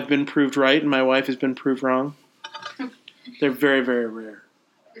I've been proved right and my wife has been proved wrong. They're very, very rare.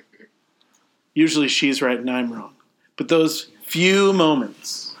 Usually she's right and I'm wrong. But those few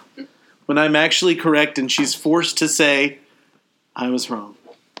moments when I'm actually correct and she's forced to say, I was wrong.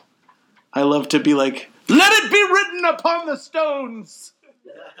 I love to be like, let it be written upon the stones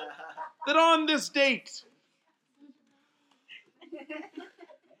that on this date,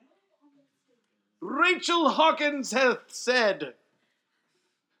 Rachel Hawkins hath said,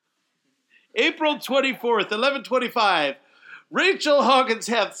 April 24th, 11:25, Rachel Hawkins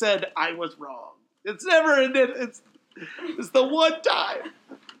hath said, I was wrong. It's never ended. It's the one time.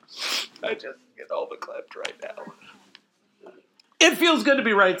 I just get all the clapped right now. It feels good to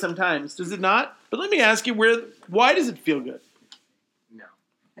be right sometimes, does it not? But let me ask you, why does it feel good? No.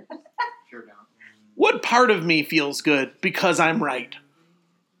 Sure don't. What part of me feels good because I'm right?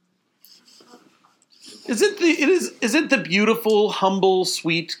 Is it the beautiful, humble,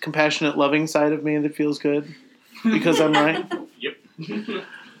 sweet, compassionate, loving side of me that feels good because I'm right? Yep.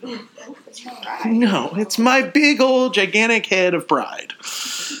 No, it's my big old gigantic head of pride.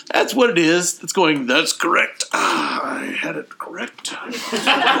 That's what it is. It's going, that's correct. I had it correct.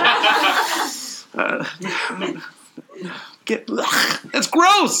 That's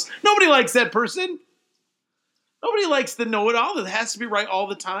gross. Nobody likes that person. Nobody likes the know-it-all that has to be right all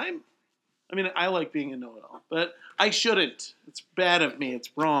the time. I mean, I like being a know-it-all, but I shouldn't. It's bad of me.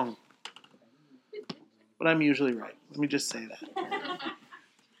 It's wrong. But I'm usually right. Let me just say that.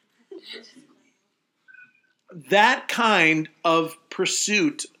 That kind of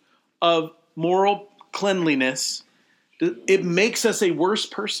pursuit of moral cleanliness, it makes us a worse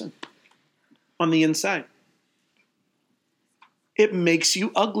person on the inside. It makes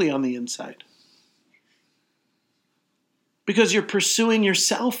you ugly on the inside. Because you're pursuing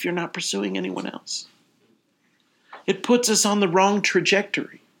yourself, you're not pursuing anyone else. It puts us on the wrong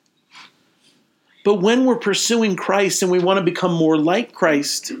trajectory. But when we're pursuing Christ and we want to become more like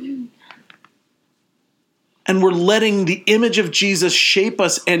Christ, and we're letting the image of Jesus shape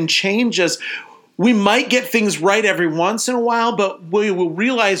us and change us, we might get things right every once in a while, but we will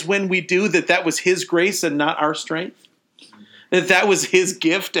realize when we do that was His grace and not our strength. That was His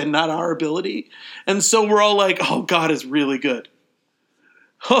gift and not our ability. And so we're all like, oh, God is really good.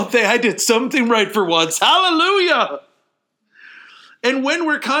 Oh, I did something right for once. Hallelujah. And when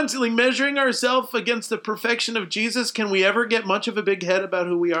we're constantly measuring ourselves against the perfection of Jesus, can we ever get much of a big head about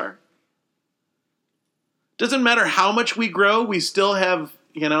who we are? Doesn't matter how much we grow, we still have,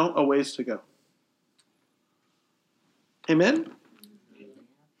 a ways to go. Amen?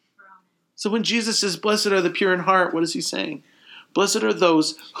 So when Jesus says, blessed are the pure in heart, what is He saying? Blessed are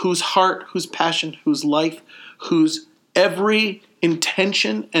those whose heart, whose passion, whose life, whose every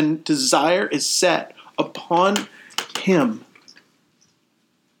intention and desire is set upon Him.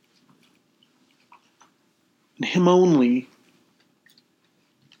 And Him only.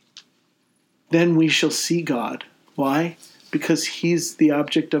 Then we shall see God. Why? Because He's the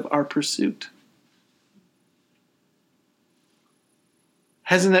object of our pursuit.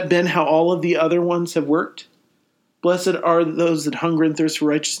 Hasn't that been how all of the other ones have worked? Blessed are those that hunger and thirst for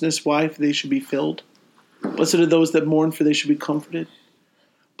righteousness. Why? For they should be filled. Blessed are those that mourn, for they should be comforted.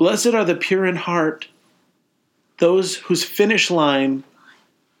 Blessed are the pure in heart, those whose finish line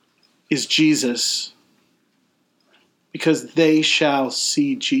is Jesus, because they shall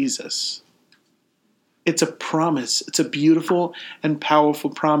see Jesus. It's a promise. It's a beautiful and powerful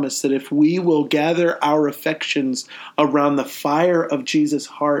promise that if we will gather our affections around the fire of Jesus'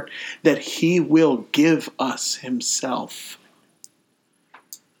 heart, that He will give us Himself.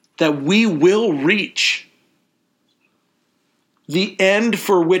 That we will reach the end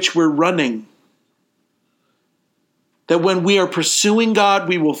for which we're running. That when we are pursuing God,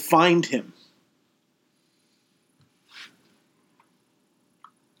 we will find Him.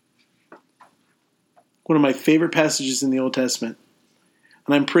 One of my favorite passages in the Old Testament.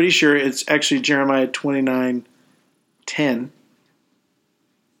 And I'm pretty sure it's actually Jeremiah 29:10.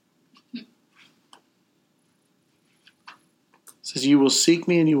 It says, you will seek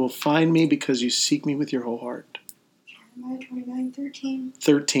me and you will find me because you seek me with your whole heart. Jeremiah 29:13.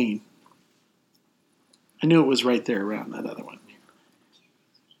 13. I knew it was right there around that other one.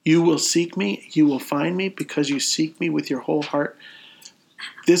 You will seek me, you will find me because you seek me with your whole heart.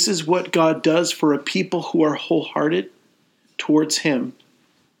 This is what God does for a people who are wholehearted towards Him.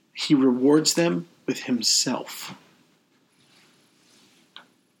 He rewards them with Himself.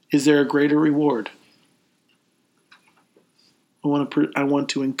 Is there a greater reward? I want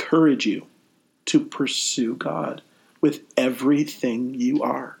to encourage you to pursue God with everything you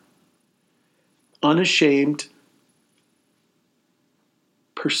are. Unashamed,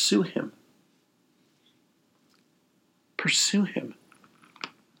 pursue him. Pursue him.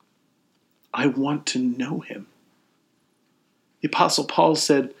 I want to know him. The Apostle Paul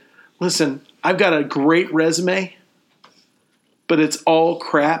said, listen, I've got a great resume, but it's all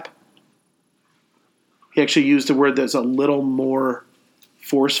crap. He actually used a word that's a little more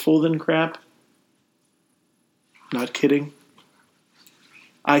forceful than crap. Not kidding.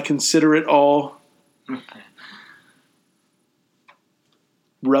 I consider it all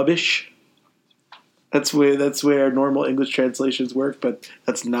rubbish. That's where normal English translations work, but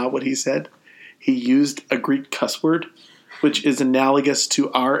that's not what he said. He used a Greek cuss word, which is analogous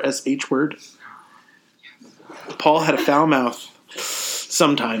to our SH word. Paul had a foul mouth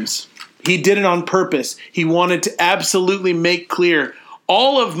sometimes. He did it on purpose. He wanted to absolutely make clear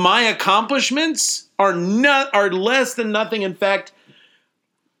all of my accomplishments are less than nothing. In fact,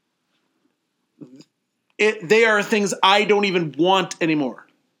 they are things I don't even want anymore.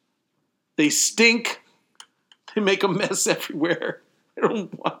 They stink. They make a mess everywhere. I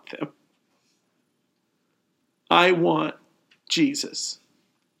don't want them. I want Jesus.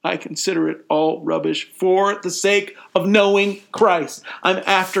 I consider it all rubbish for the sake of knowing Christ. I'm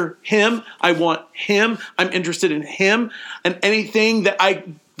after him. I want him. I'm interested in him. And anything that I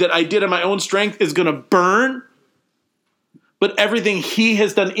did in my own strength is going to burn. But everything he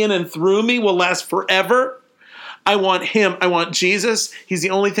has done in and through me will last forever. I want him. I want Jesus. He's the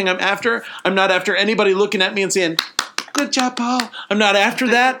only thing I'm after. I'm not after anybody looking at me and saying, good job, Paul. I'm not after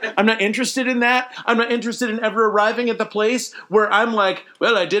that. I'm not interested in that. I'm not interested in ever arriving at the place where I'm like,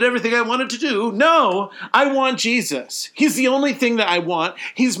 well, I did everything I wanted to do. No, I want Jesus. He's the only thing that I want.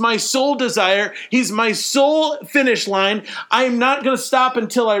 He's my sole desire. He's my sole finish line. I'm not going to stop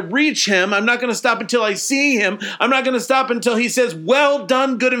until I reach him. I'm not going to stop until I see him. I'm not going to stop until he says, well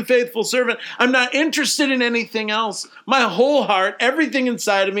done, good and faithful servant. I'm not interested in anything else. My whole heart, everything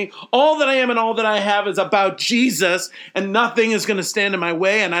inside of me, all that I am and all that I have is about Jesus. And nothing is going to stand in my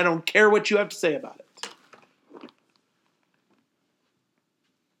way, and I don't care what you have to say about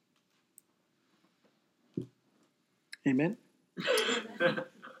it. Amen?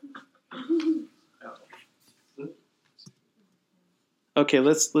 Okay,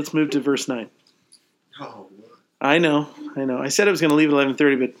 let's move to verse 9. Oh, I know. I said I was going to leave at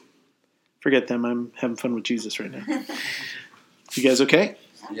 11:30, but forget them. I'm having fun with Jesus right now. You guys okay?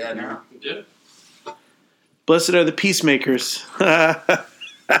 yeah, no. Yeah. Blessed are the peacemakers.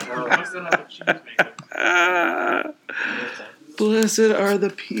 Blessed are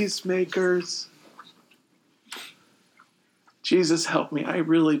the peacemakers. Jesus, help me. I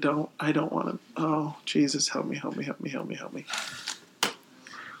really don't. I don't want to. Oh, Jesus, help me.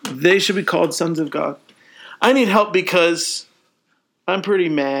 They should be called sons of God. I need help because I'm pretty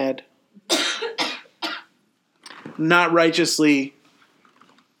mad. Not righteously.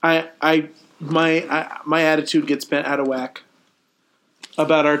 My attitude gets bent out of whack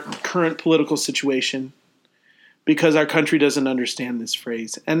about our current political situation because our country doesn't understand this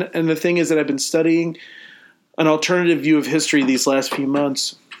phrase. And the thing is that I've been studying an alternative view of history these last few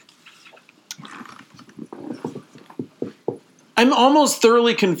months. I'm almost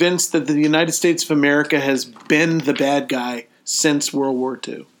thoroughly convinced that the United States of America has been the bad guy since World War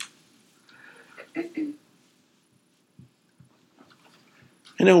II.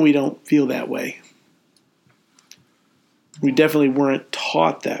 I know we don't feel that way. We definitely weren't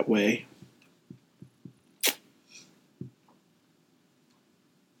taught that way.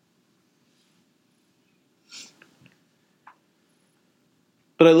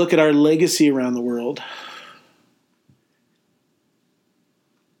 But I look at our legacy around the world.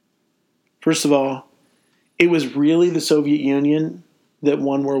 First of all, it was really the Soviet Union that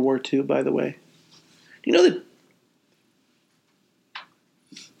won World War II, by the way. Do you know that?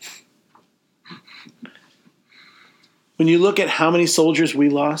 When you look at how many soldiers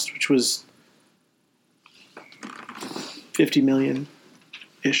we lost, which was 50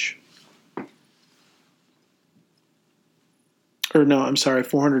 million-ish. Or no, I'm sorry,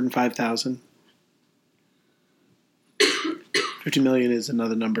 405,000. 50 million is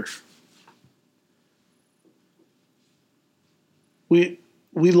another number. We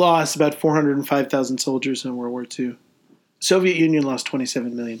lost about 405,000 soldiers in World War II. The Soviet Union lost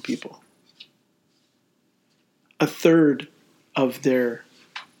 27 million people. A third of their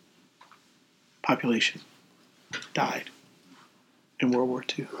population died in World War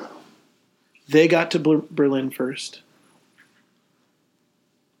II. They got to Berlin first.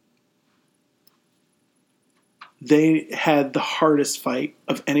 they had the hardest fight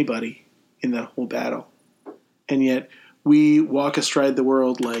of anybody in that whole battle. And yet we walk astride the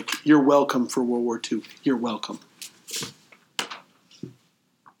world like, you're welcome for World War II. You're welcome.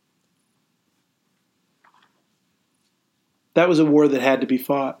 That was a war that had to be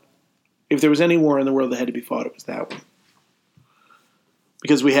fought. If there was any war in the world that had to be fought, it was that one.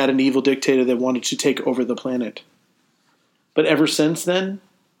 Because we had an evil dictator that wanted to take over the planet. But ever since then,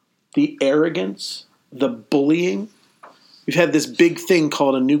 the arrogance, the bullying, we've had this big thing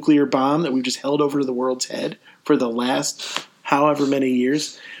called a nuclear bomb that we've just held over the world's head for the last however many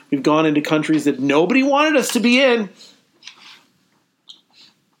years. We've gone into countries that nobody wanted us to be in,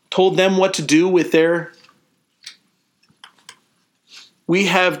 told them what to do with their... We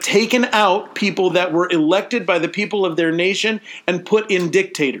have taken out people that were elected by the people of their nation and put in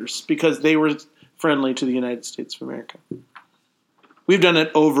dictators because they were friendly to the United States of America. We've done it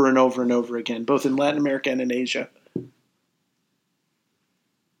over and over and over again, both in Latin America and in Asia.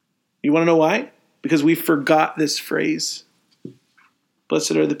 You want to know why? Because we forgot this phrase.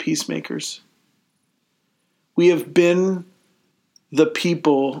 Blessed are the peacemakers. We have been a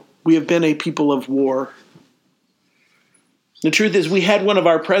people of war. The truth is, we had one of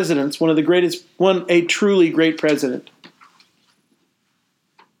our presidents, a truly great president,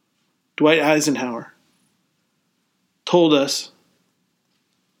 Dwight Eisenhower, told us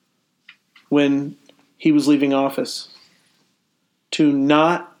when he was leaving office to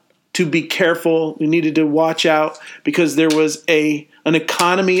be careful. We needed to watch out because there was an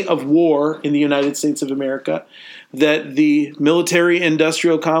economy of war in the United States of America, that the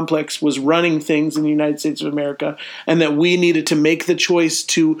military-industrial complex was running things in the United States of America, and that we needed to make the choice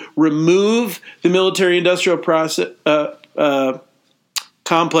to remove the military-industrial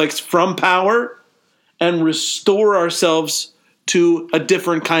complex from power and restore ourselves to a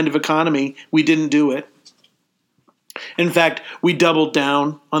different kind of economy. We didn't do it. In fact, we doubled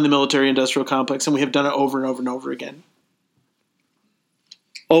down on the military-industrial complex, and we have done it over and over and over again.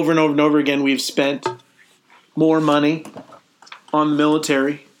 Over and over and over again, we've spent more money on the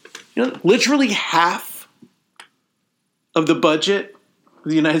military. Literally half of the budget of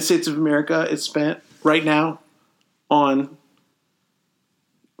the United States of America is spent right now on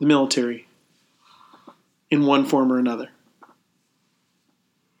the military in one form or another.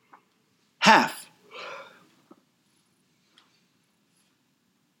 Half.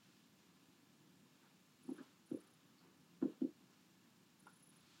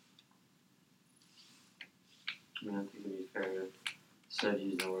 I mean, I think it'd be fair to instead of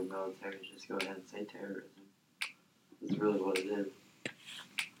using the word military, just go ahead and say terrorism. That's really what it is.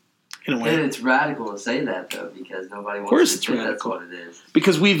 In a way. And it's radical to say that, though, because nobody Of course wants to it's think that's radical. what it is.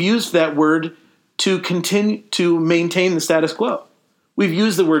 Because we've used that word to continue to maintain the status quo. We've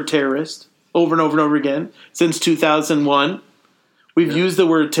used the word terrorist over and over and over again since 2001. We've used the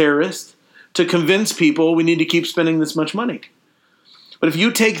word terrorist to convince people we need to keep spending this much money. But if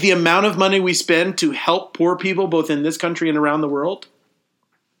you take the amount of money we spend to help poor people both in this country and around the world,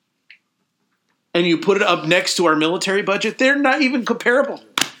 and you put it up next to our military budget, they're not even comparable.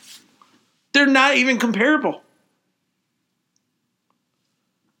 They're not even comparable.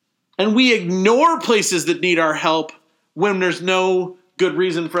 And we ignore places that need our help when there's no good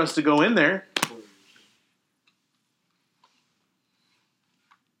reason for us to go in there.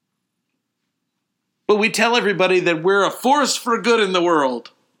 But we tell everybody that we're a force for good in the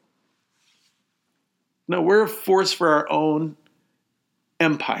world. No, we're a force for our own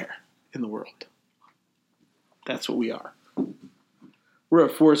empire in the world. That's what we are. We're a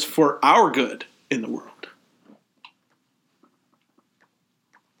force for our good in the world.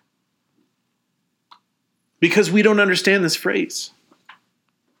 Because we don't understand this phrase.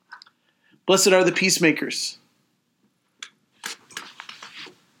 Blessed are the peacemakers.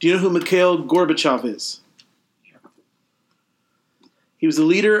 Do you know who Mikhail Gorbachev is? He was the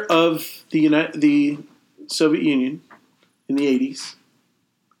leader of the Soviet Union in the 80s.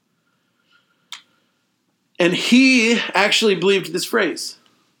 And he actually believed this phrase,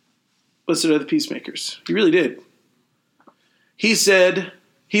 blessed are the peacemakers. He really did. He said,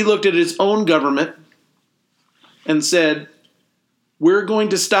 he looked at his own government and said, we're going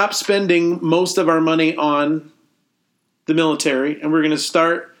to stop spending most of our money on the military, and we're going to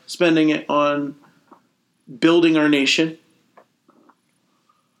start spending it on building our nation.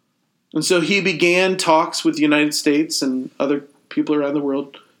 And so he began talks with the United States and other people around the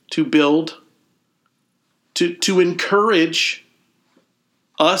world to build, to encourage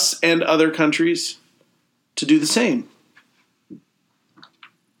us and other countries to do the same.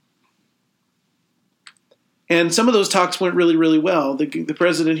 And some of those talks went really, really well. The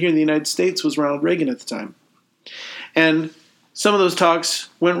president here in the United States was Ronald Reagan at the time. And some of those talks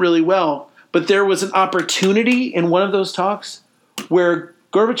went really well. But there was an opportunity in one of those talks where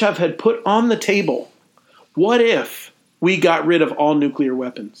Gorbachev had put on the table, what if we got rid of all nuclear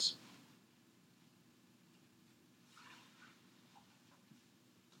weapons?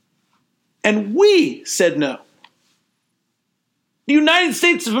 And we said no. The United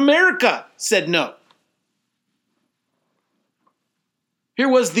States of America said no. Here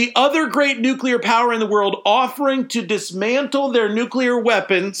was the other great nuclear power in the world offering to dismantle their nuclear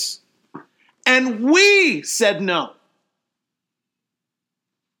weapons, and we said no.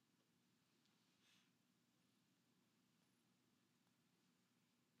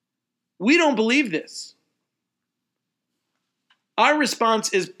 We don't believe this. Our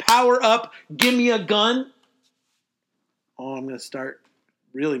response is power up, give me a gun. Oh, I'm going to start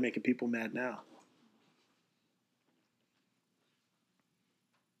really making people mad now.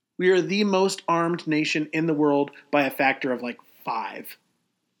 We are the most armed nation in the world by a factor of like 5.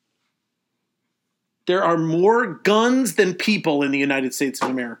 There are more guns than people in the United States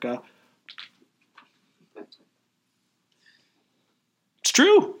of America. It's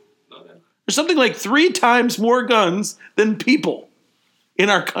true. There's something like 3 times more guns than people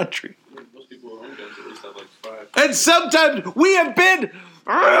in our country. Most people who own guns at least have like 5. And sometimes we've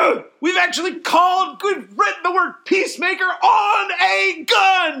actually written the word peacemaker on a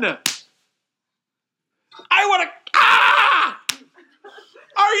gun. I want to,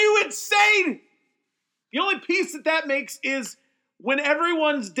 Are you insane? The only peace that makes is when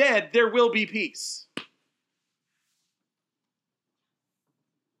everyone's dead, there will be peace.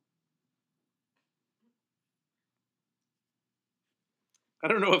 I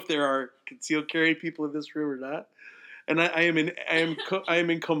don't know if there are concealed carry people in this room or not, and I am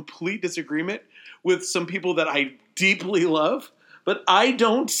in complete disagreement with some people that I deeply love. But I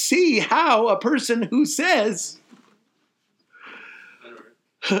don't see how a person who says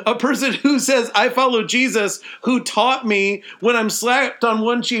I follow Jesus, who taught me when I'm slapped on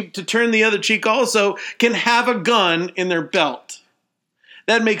one cheek to turn the other cheek also, can have a gun in their belt.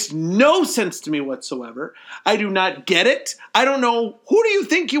 That makes no sense to me whatsoever. I do not get it. I don't know. Who do you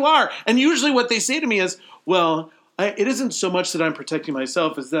think you are? And usually what they say to me is, well, it isn't so much that I'm protecting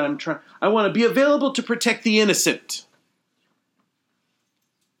myself as that I want to be available to protect the innocent.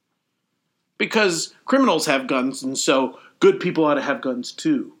 Because criminals have guns, and so good people ought to have guns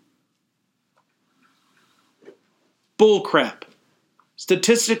too. Bull crap.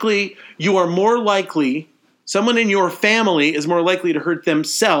 Statistically, you are more likely, someone in your family is more likely to hurt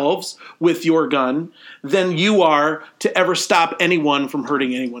themselves with your gun than you are to ever stop anyone from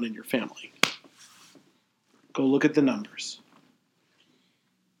hurting anyone in your family. Go look at the numbers.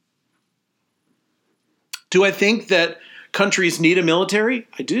 Do I think that countries need a military?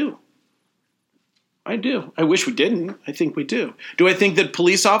 I do. I do. I wish we didn't. I think we do. Do I think that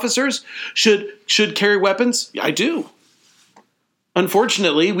police officers should carry weapons? I do.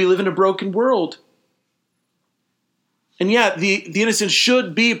 Unfortunately, we live in a broken world. And yeah, the innocent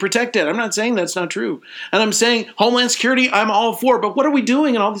should be protected. I'm not saying that's not true. And I'm saying Homeland Security, I'm all for. But what are we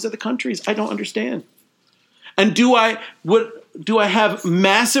doing in all these other countries? I don't understand. And do I have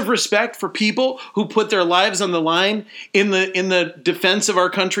massive respect for people who put their lives on the line in the defense of our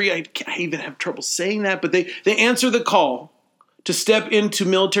country? I even have trouble saying that, but they answer the call to step into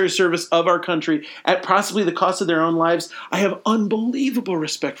military service of our country at possibly the cost of their own lives. I have unbelievable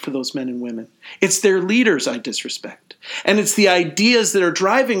respect for those men and women. It's their leaders I disrespect. And it's the ideas that are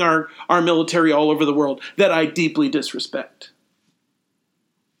driving our military all over the world that I deeply disrespect.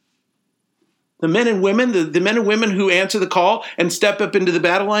 The men and women, the men and women who answer the call and step up into the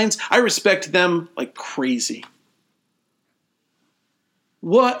battle lines, I respect them like crazy.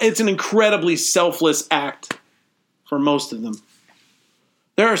 It's an incredibly selfless act for most of them.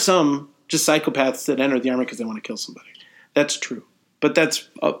 There are some just psychopaths that enter the army because they want to kill somebody. That's true. But that's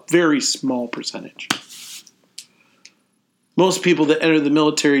a very small percentage. Most people that enter the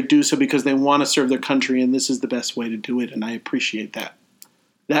military do so because they want to serve their country, and this is the best way to do it, and I appreciate that.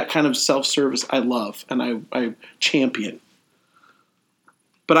 That kind of self-service I love and I champion.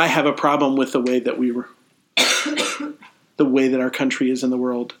 But I have a problem with the way that the way that our country is in the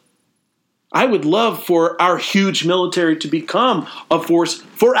world. I would love for our huge military to become a force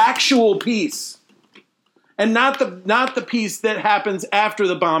for actual peace. And not the peace that happens after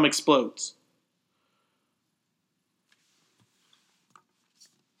the bomb explodes.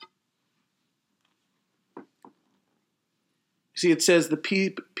 See, it says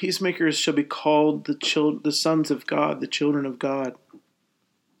the peacemakers shall be called the sons of God, the children of God.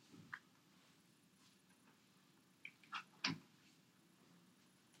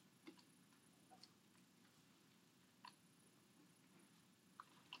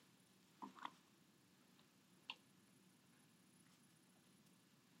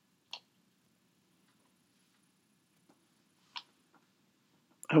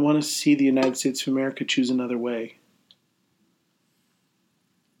 I want to see the United States of America choose another way.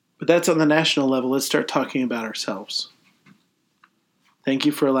 But that's on the national level. Let's start talking about ourselves. Thank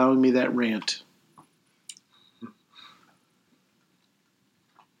you for allowing me that rant.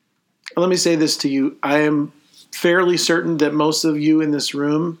 Let me say this to you. I am fairly certain that most of you in this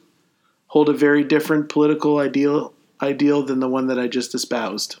room hold a very different political ideal than the one that I just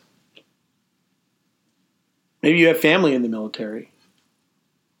espoused. Maybe you have family in the military.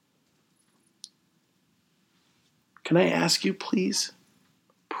 Can I ask you, please,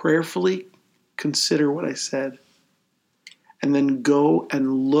 prayerfully consider what I said, and then go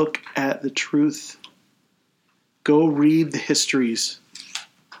and look at the truth. Go read the histories.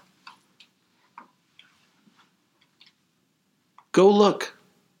 Go look.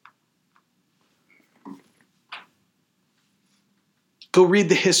 Go read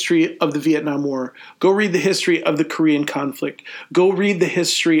the history of the Vietnam War. Go read the history of the Korean conflict. Go read the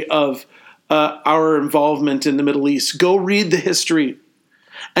history of our involvement in the Middle East. Go read the history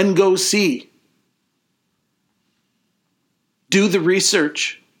and go see. Do the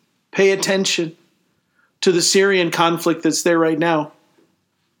research. Pay attention to the Syrian conflict that's there right now,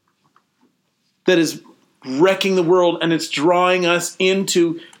 that is wrecking the world, and it's drawing us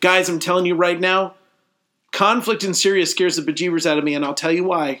into, guys, I'm telling you right now, conflict in Syria scares the bejeebers out of me, and I'll tell you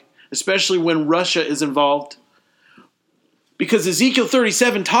why, especially when Russia is involved. Because Ezekiel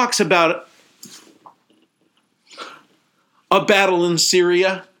 37 talks about a battle in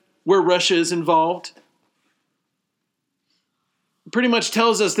Syria where Russia is involved. It pretty much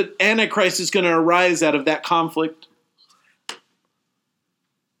tells us that Antichrist is going to arise out of that conflict.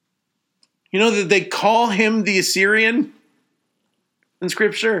 You know that they call him the Assyrian in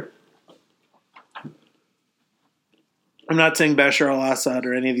Scripture? I'm not saying Bashar al-Assad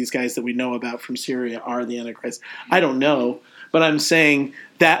or any of these guys that we know about from Syria are the Antichrist. I don't know, but I'm saying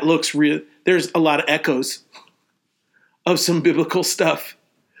that looks real. There's a lot of echoes of some biblical stuff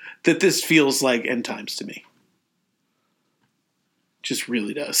that this feels like end times to me. Just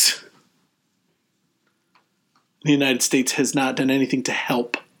really does. The United States has not done anything to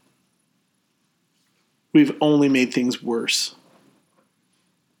help. We've only made things worse.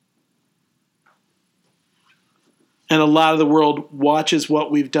 And a lot of the world watches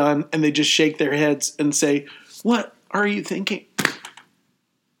what we've done and they just shake their heads and say, "What are you thinking?"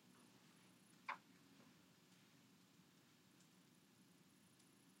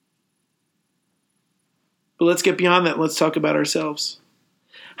 But let's get beyond that. Let's talk about ourselves.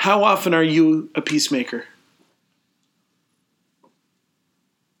 How often are you a peacemaker?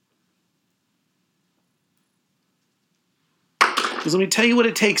 Because let me tell you what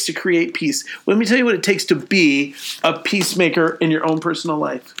it takes to create peace. Let me tell you what it takes to be a peacemaker in your own personal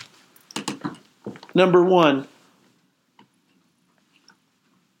life. Number one,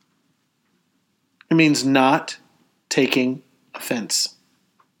 it means not taking offense.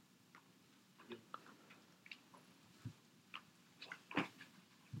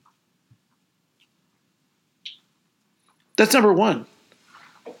 That's number one.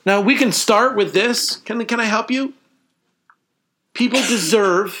 Now, we can start with this. Can I help you? People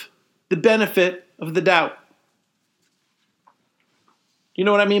deserve the benefit of the doubt. You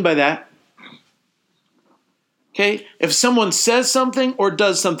know what I mean by that? Okay? If someone says something or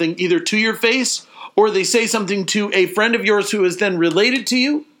does something either to your face or they say something to a friend of yours who is then related to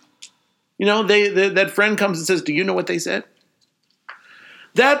you, you know, that friend comes and says, "Do you know what they said?"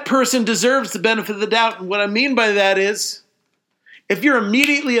 That person deserves the benefit of the doubt. And what I mean by that is, if you're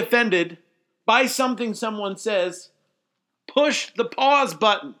immediately offended by something someone says, push the pause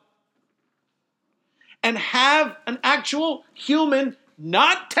button and have an actual human,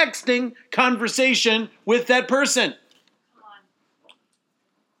 not texting conversation with that person.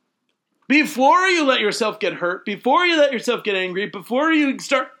 Before you let yourself get hurt, before you let yourself get angry, before you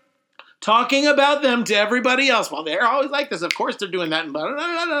start talking about them to everybody else. Well, they're always like this. Of course they're doing that.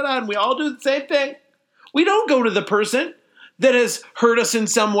 And we all do the same thing. We don't go to the person that has hurt us in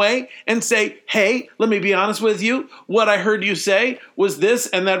some way and say, "Hey, let me be honest with you. What I heard you say was this,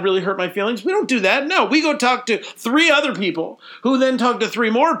 and that really hurt my feelings." We don't do that. No, we go talk to 3 other people who then talk to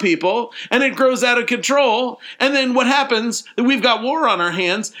 3 more people, and it grows out of control. And then what happens? We've got war on our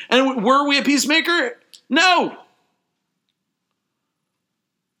hands. And were we a peacemaker? No.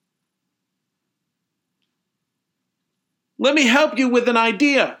 Let me help you with an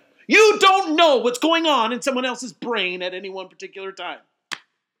idea. You don't know what's going on in someone else's brain at any one particular time.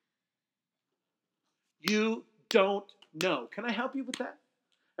 You don't know. Can I help you with that?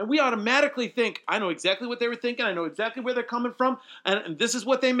 And we automatically think, I know exactly what they were thinking. I know exactly where they're coming from. And this is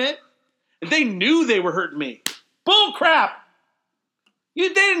what they meant. And they knew they were hurting me. Bull crap. They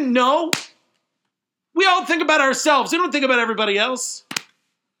didn't know. We all think about ourselves. We don't think about everybody else.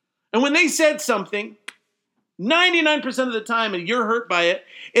 And when they said something, 99% of the time, and you're hurt by it,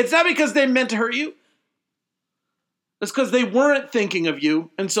 it's not because they meant to hurt you. It's because they weren't thinking of you,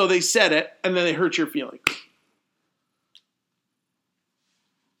 and so they said it, and then they hurt your feelings.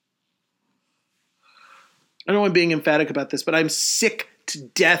 I know I'm being emphatic about this, but I'm sick to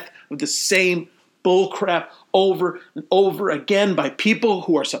death of the same bullcrap over and over again by people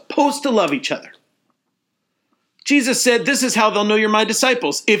who are supposed to love each other. Jesus said, this is how they'll know you're my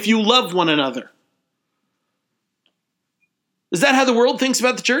disciples, if you love one another. Is that how the world thinks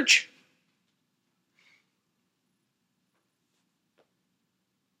about the church?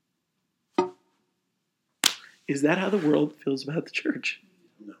 Is that how the world feels about the church?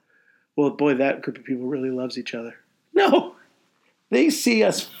 No. Well, boy, that group of people really loves each other. No. They see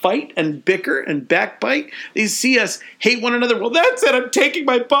us fight and bicker and backbite. They see us hate one another. Well, that's it. I'm taking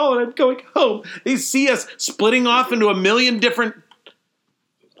my ball and I'm going home. They see us splitting off into a million different...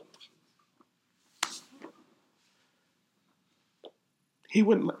 He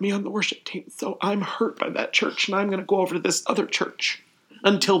wouldn't let me on the worship team, so I'm hurt by that church, and I'm going to go over to this other church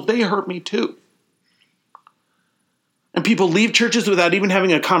until they hurt me too. And people leave churches without even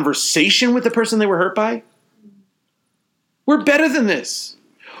having a conversation with the person they were hurt by. We're better than this.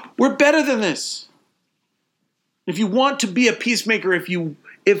 We're better than this. If you want to be a peacemaker, if you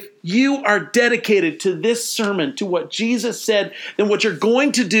are dedicated to this sermon, to what Jesus said, then what you're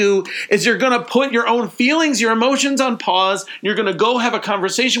going to do is you're going to put your own feelings, your emotions on pause. You're going to go have a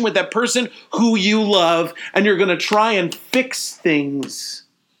conversation with that person who you love, and you're going to try and fix things.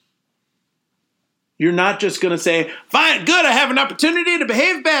 You're not just going to say, fine, good, I have an opportunity to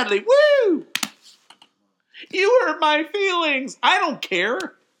behave badly. Woo! You hurt my feelings. I don't care.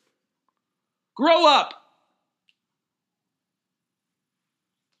 Grow up.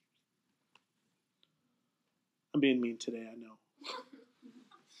 I'm being mean today, I know.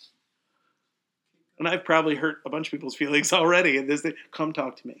 And I've probably hurt a bunch of people's feelings already in this thing. Come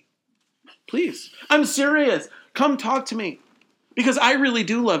talk to me. Please. I'm serious. Come talk to me. Because I really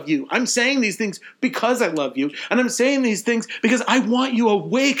do love you. I'm saying these things because I love you. And I'm saying these things because I want you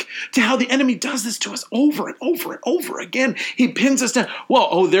awake to how the enemy does this to us over and over and over again. He pins us down.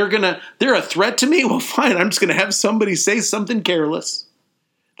 Well, they're a threat to me? Well, fine. I'm just going to have somebody say something careless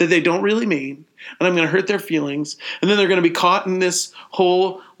that they don't really mean. And I'm going to hurt their feelings. And then they're going to be caught in this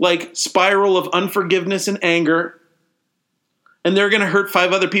whole spiral of unforgiveness and anger. And they're going to hurt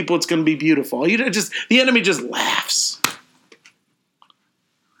 5 other people. It's going to be beautiful. The enemy just laughs.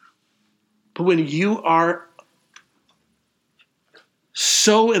 But when you are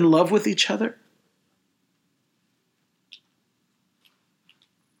so in love with each other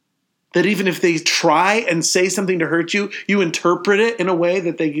that even if they try and say something to hurt you, you interpret it in a way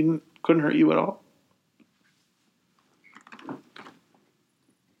that they couldn't hurt you at all.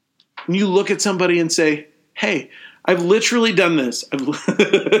 And you look at somebody and say, hey, I've literally done this.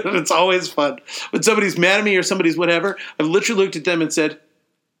 It's always fun. When somebody's mad at me or somebody's whatever, I've literally looked at them and said,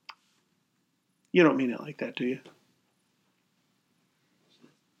 you don't mean it like that, do you?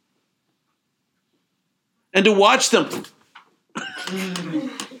 And to watch them.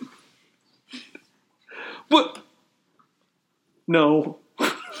 What? No.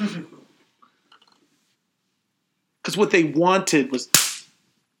 Because what they wanted was,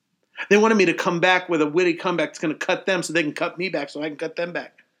 they wanted me to come back with a witty comeback that's going to cut them so they can cut me back so I can cut them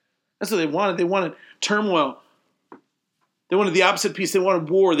back. That's what they wanted. They wanted turmoil. They wanted the opposite piece. They wanted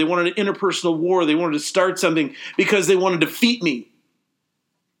war. They wanted an interpersonal war. They wanted to start something because they wanted to defeat me.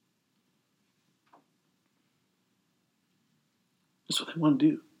 That's what they want to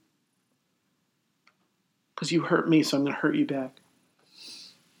do. Because you hurt me, so I'm going to hurt you back.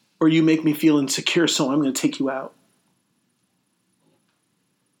 Or you make me feel insecure, so I'm going to take you out.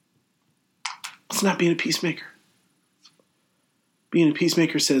 It's not being a peacemaker. Being a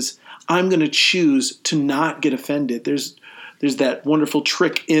peacemaker says, I'm going to choose to not get offended. There's that wonderful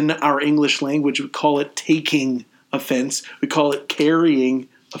trick in our English language. We call it taking offense. We call it carrying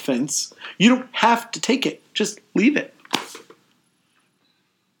offense. You don't have to take it. Just leave it.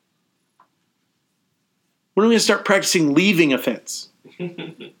 When are we going to start practicing leaving offense?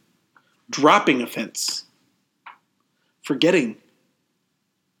 Dropping offense. Forgetting.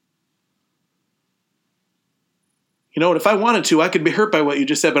 You know what? If I wanted to, I could be hurt by what you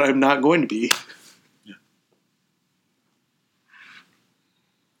just said, but I'm not going to be. Yeah.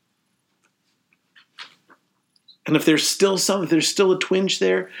 And if there's still a twinge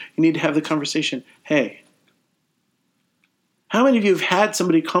there, you need to have the conversation. Hey, how many of you have had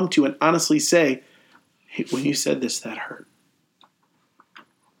somebody come to you and honestly say, hey, when you said this, that hurt?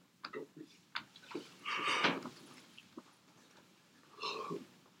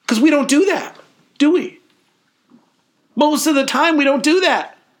 we don't do that, do we? Most of the time, we don't do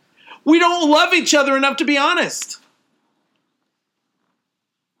that. We don't love each other enough to be honest.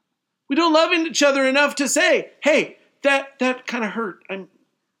 We don't love each other enough to say, hey, that kind of hurt. Can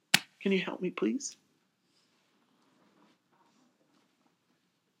you help me, please?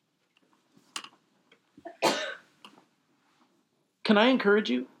 Can I encourage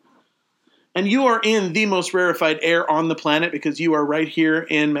you? And you are in the most rarefied air on the planet because you are right here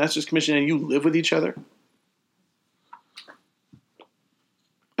in Master's Commission and you live with each other.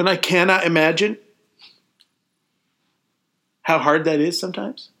 And I cannot imagine how hard that is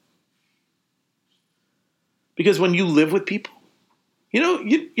sometimes. Because when you live with people, you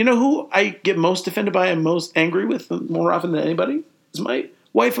know who I get most offended by and most angry with more often than anybody? Is my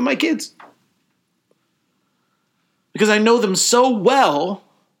wife and my kids. Because I know them so well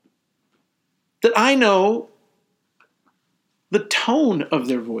that I know the tone of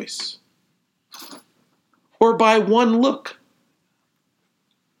their voice. Or by one look.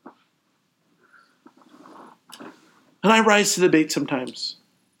 And I rise to the bait sometimes.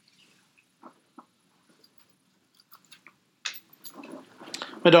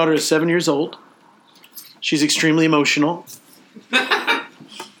 My daughter is 7 years old. She's extremely emotional.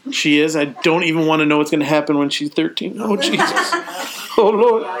 She is. I don't even want to know what's going to happen when she's 13. Oh, Jesus. Oh,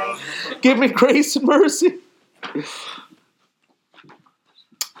 Lord. Give me grace and mercy.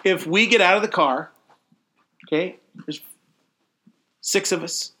 If we get out of the car, okay, there's 6 of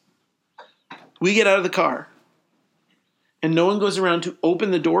us. We get out of the car, and no one goes around to open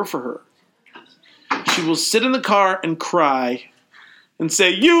the door for her. She will sit in the car and cry and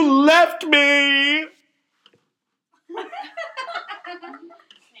say, "You left me!"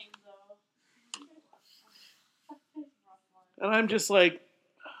 And I'm just like,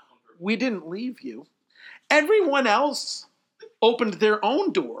 we didn't leave you. Everyone else opened their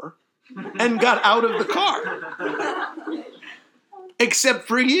own door and got out of the car. Except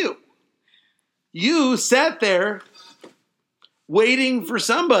for you. You sat there waiting for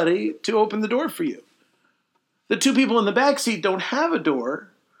somebody to open the door for you. The 2 people in the back seat don't have a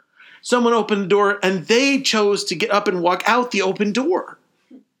door. Someone opened the door and they chose to get up and walk out the open door.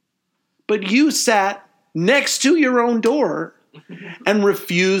 But you sat next to your own door and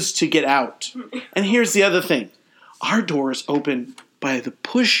refused to get out. And here's the other thing. Our door is open by the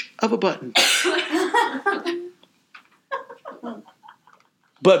push of a button.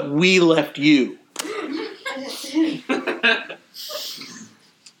 But we left you.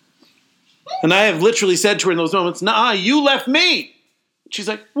 And I have literally said to her in those moments, "Nah, you left me." She's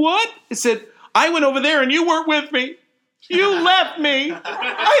like, "What?" I said, "I went over there and you weren't with me. You left me.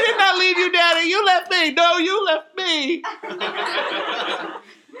 I did not leave you, Daddy. You left me. No, you left me."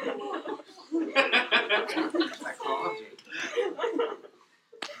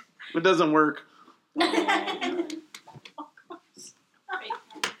 It doesn't work.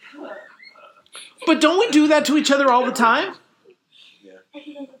 But don't we do that to each other all the time?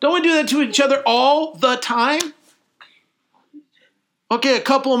 Don't we do that to each other all the time? Okay, a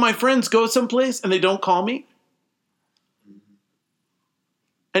couple of my friends go someplace and they don't call me.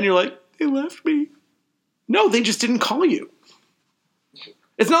 And you're like, "They left me." No, they just didn't call you.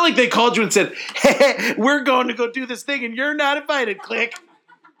 It's not like they called you and said, "Hey, we're going to go do this thing and you're not invited." Click.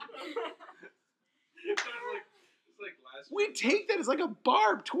 It's like last year. We take that as like a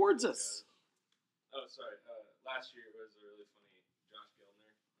barb towards us. Oh, sorry. Last year was a really funny Josh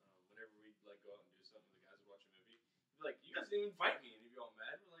Gilner. Whenever we'd like go out and do something, the guys would watch a movie. He'd be like, "You guys didn't even invite me," and he'd be all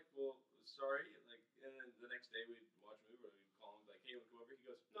mad. We're like, "Well, sorry." And then the next day we'd watch a movie, or we'd call him like, "Hey, want to come over?" He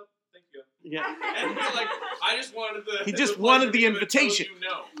goes, "No, thank you." Yeah. And we're like, "I just wanted the." He just wanted the invitation.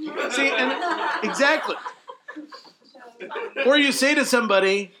 See, and exactly. Or you say to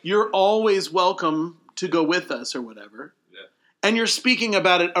somebody, "You're always welcome to go with us," or whatever. Yeah. And you're speaking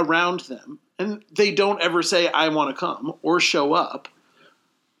about it around them. And they don't ever say, "I want to come," or show up.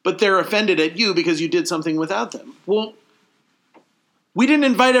 But they're offended at you because you did something without them. Well, we didn't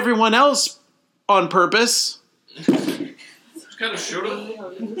invite everyone else on purpose. Just kind of showed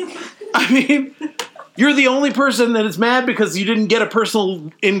up. I mean, you're the only person that is mad because you didn't get a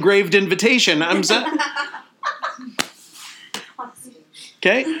personal engraved invitation. I'm saying.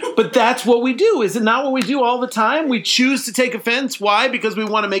 Okay? But that's what we do. Is it not what we do all the time? We choose to take offense. Why? Because we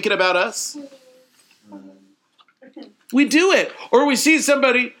want to make it about us. We do it. Or we see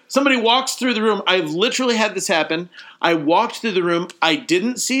somebody walks through the room. I've literally had this happen. I walked through the room. I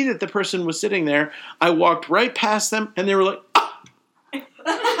didn't see that the person was sitting there. I walked right past them, and they were like, "Ah!"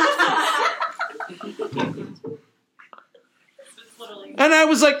 And I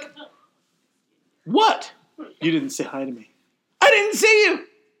was like, "What? You didn't say hi to me." "I didn't see you."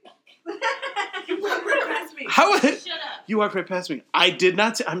 You walked right past me. How? Shut up. You walked right past me. I did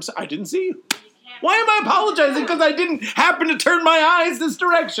not say, I didn't see you. You can't. Why am I apologizing? Because I didn't happen to turn my eyes this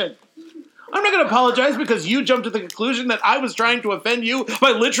direction. I'm not going to apologize because you jumped to the conclusion that I was trying to offend you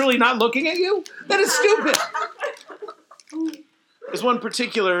by literally not looking at you. That is stupid. There's one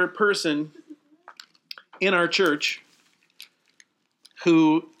particular person in our church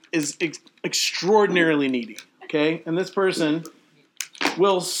who is extraordinarily needy, okay? And this person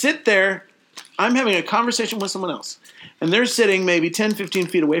will sit there. I'm having a conversation with someone else, and they're sitting maybe 10, 15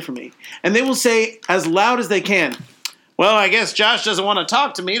 feet away from me, and they will say as loud as they can, well, I guess Josh doesn't want to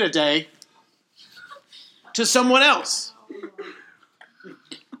talk to me today, to someone else.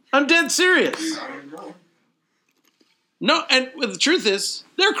 I'm dead serious. No, and the truth is,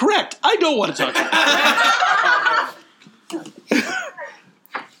 they're correct. I don't want to talk to you.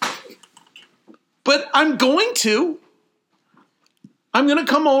 But I'm going to. I'm going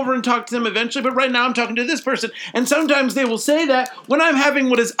to come over and talk to them eventually, but right now I'm talking to this person. And sometimes they will say that when I'm having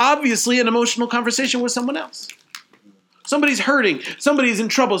what is obviously an emotional conversation with someone else. Somebody's hurting. Somebody's in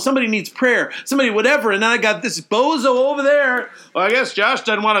trouble. Somebody needs prayer. Somebody whatever. And then I got this bozo over there. Well, I guess Josh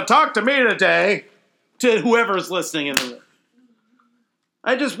doesn't want to talk to me today. To whoever's listening in the room.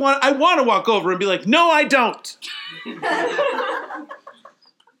 I want to walk over and be like, no, I don't.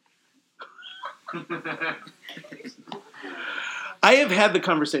 I have had the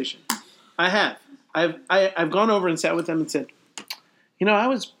conversation. I have. I've gone over and sat with them and said, you know, I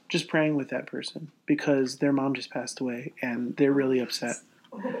was just praying with that person because their mom just passed away and they're really upset.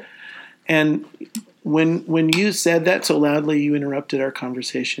 And when you said that so loudly, you interrupted our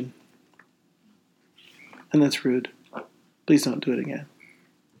conversation. And that's rude. Please don't do it again.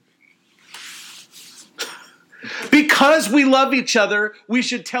 Because we love each other, we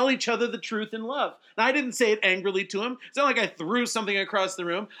should tell each other the truth in love. And I didn't say it angrily to him. It's not like I threw something across the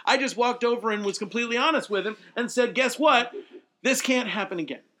room. I just walked over and was completely honest with him and said, guess what? This can't happen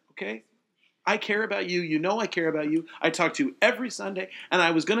again, okay? I care about you. You know I care about you. I talk to you every Sunday, and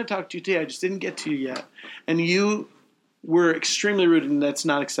I was going to talk to you today. I just didn't get to you yet. And you were extremely rude, and that's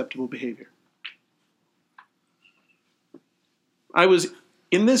not acceptable behavior. I was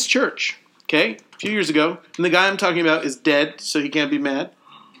in this church, okay, a few years ago, and the guy I'm talking about is dead, so he can't be mad.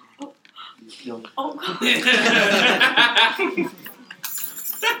 Oh,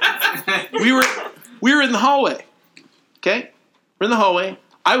 We were in the hallway, okay? We're in the hallway.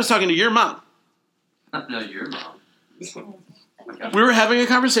 I was talking to your mom. No, your mom. We were having a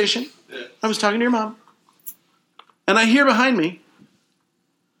conversation. I was talking to your mom. And I hear behind me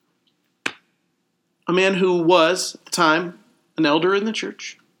a man who was, at the time, an elder in the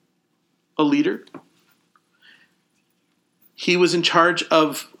church, a leader. He was in charge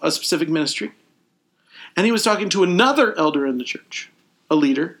of a specific ministry. And he was talking to another elder in the church, a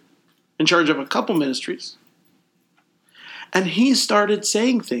leader, in charge of a couple ministries. And he started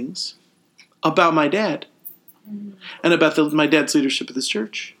saying things about my dad and about my dad's leadership of this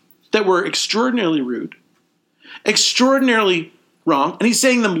church that were extraordinarily rude, extraordinarily wrong. And he's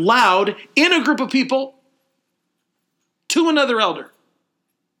saying them loud in a group of people to another elder.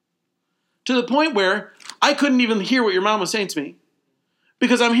 To the point where I couldn't even hear what your mom was saying to me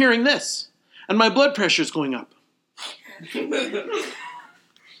because I'm hearing this and my blood pressure is going up.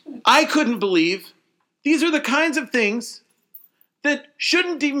 I couldn't believe these are the kinds of things that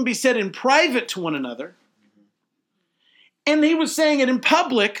shouldn't even be said in private to one another. And he was saying it in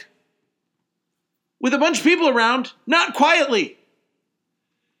public with a bunch of people around, not quietly.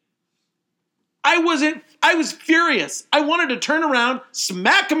 I was furious. I wanted to turn around,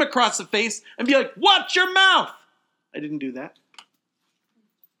 smack him across the face, and be like, watch your mouth. I didn't do that.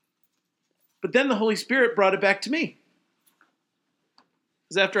 But then the Holy Spirit brought it back to me.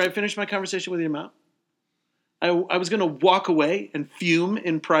 Because after I finished my conversation with your mom, I was going to walk away and fume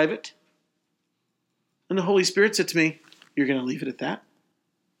in private. And the Holy Spirit said to me, you're going to leave it at that?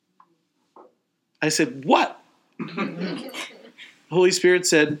 I said, what? The Holy Spirit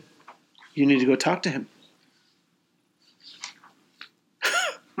said, you need to go talk to him.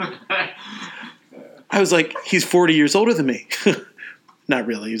 I was like, he's 40 years older than me. Not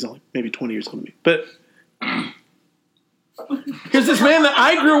really. He's only maybe 20 years older than me. But here's this man that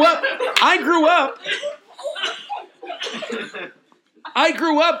I grew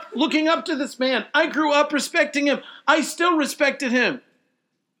up looking up to this man. I grew up respecting him. I still respected him.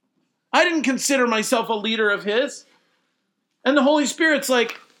 I didn't consider myself a leader of his. And the Holy Spirit's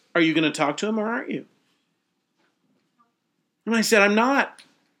like, are you going to talk to him or aren't you? And I said, I'm not.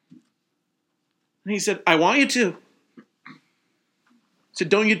 And he said, I want you to. I said,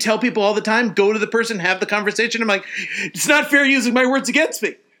 don't you tell people all the time, go to the person, have the conversation? I'm like, it's not fair using my words against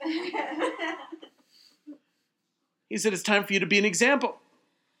me. He said, it's time for you to be an example.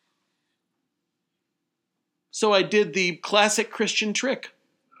 So I did the classic Christian trick.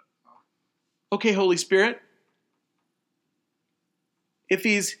 Okay, Holy Spirit, if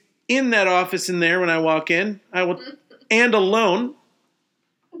he's in that office in there when I walk in, I will, and alone,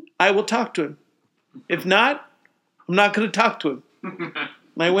 I will talk to him. If not, I'm not going to talk to him.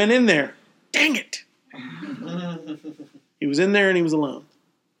 And I went in there. Dang it. He was in there and he was alone.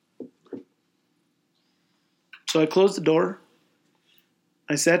 So I closed the door.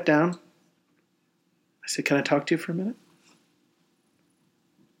 I sat down. I said, can I talk to you for a minute?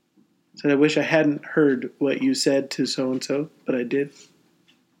 I said, I wish I hadn't heard what you said to so-and-so, but I did.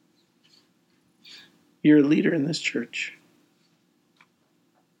 You're a leader in this church.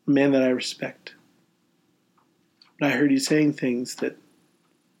 A man that I respect. But I heard you saying things that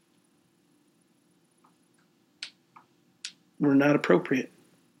were not appropriate.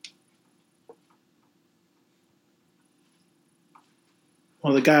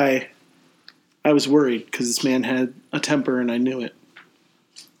 Well, the guy, I was worried because this man had a temper and I knew it.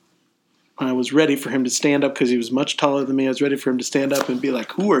 I was ready for him to stand up because he was much taller than me. I was ready for him to stand up and be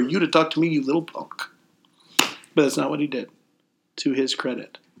like, who are you to talk to me, you little punk? But that's not what he did, to his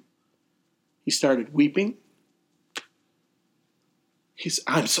credit. He started weeping. He's,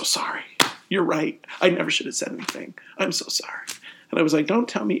 I'm so sorry. You're right. I never should have said anything. I'm so sorry. And I was like, don't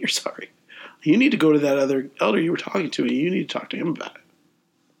tell me you're sorry. You need to go to that other elder you were talking to and you need to talk to him about it.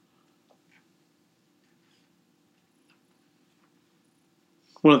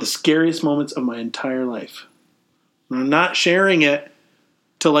 One of the scariest moments of my entire life. And I'm not sharing it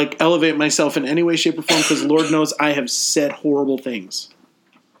to like elevate myself in any way, shape, or form because Lord knows I have said horrible things.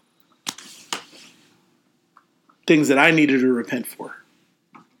 Things that I needed to repent for.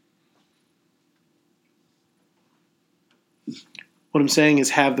 What I'm saying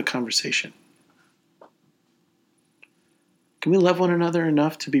is have the conversation. Can we love one another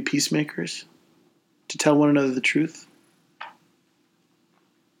enough to be peacemakers? To tell one another the truth?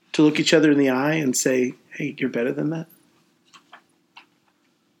 To look each other in the eye and say, hey, you're better than that?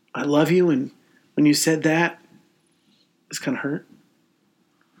 I love you, and when you said that, it's kind of hurt.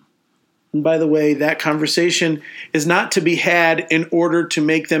 And by the way, that conversation is not to be had in order to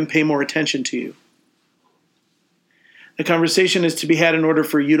make them pay more attention to you. The conversation is to be had in order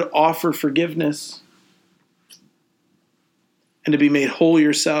for you to offer forgiveness and to be made whole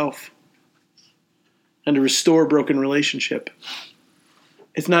yourself and to restore a broken relationship.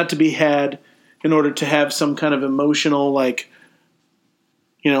 It's not to be had in order to have some kind of emotional,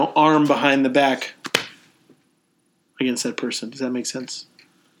 arm behind the back against that person. Does that make sense?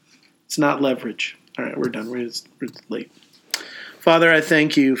 It's not leverage. All right, we're done. We're late. Father, I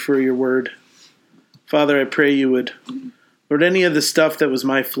thank you for your word. Father, I pray you would, Lord, any of the stuff that was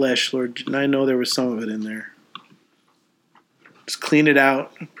my flesh, Lord, and I know there was some of it in there. Just clean it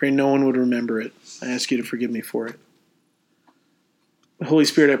out. I pray no one would remember it. I ask you to forgive me for it. Holy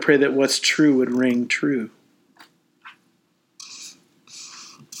Spirit, I pray that what's true would ring true.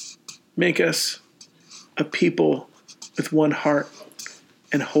 Make us a people with one heart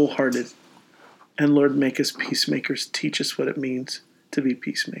and wholehearted. And Lord, make us peacemakers. Teach us what it means to be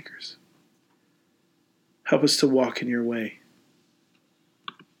peacemakers. Help us to walk in your way.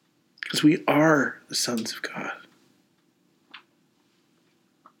 Because we are the sons of God.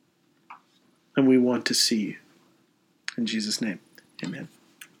 And we want to see you. In Jesus' name. Amen.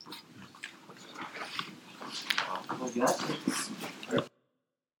 Well,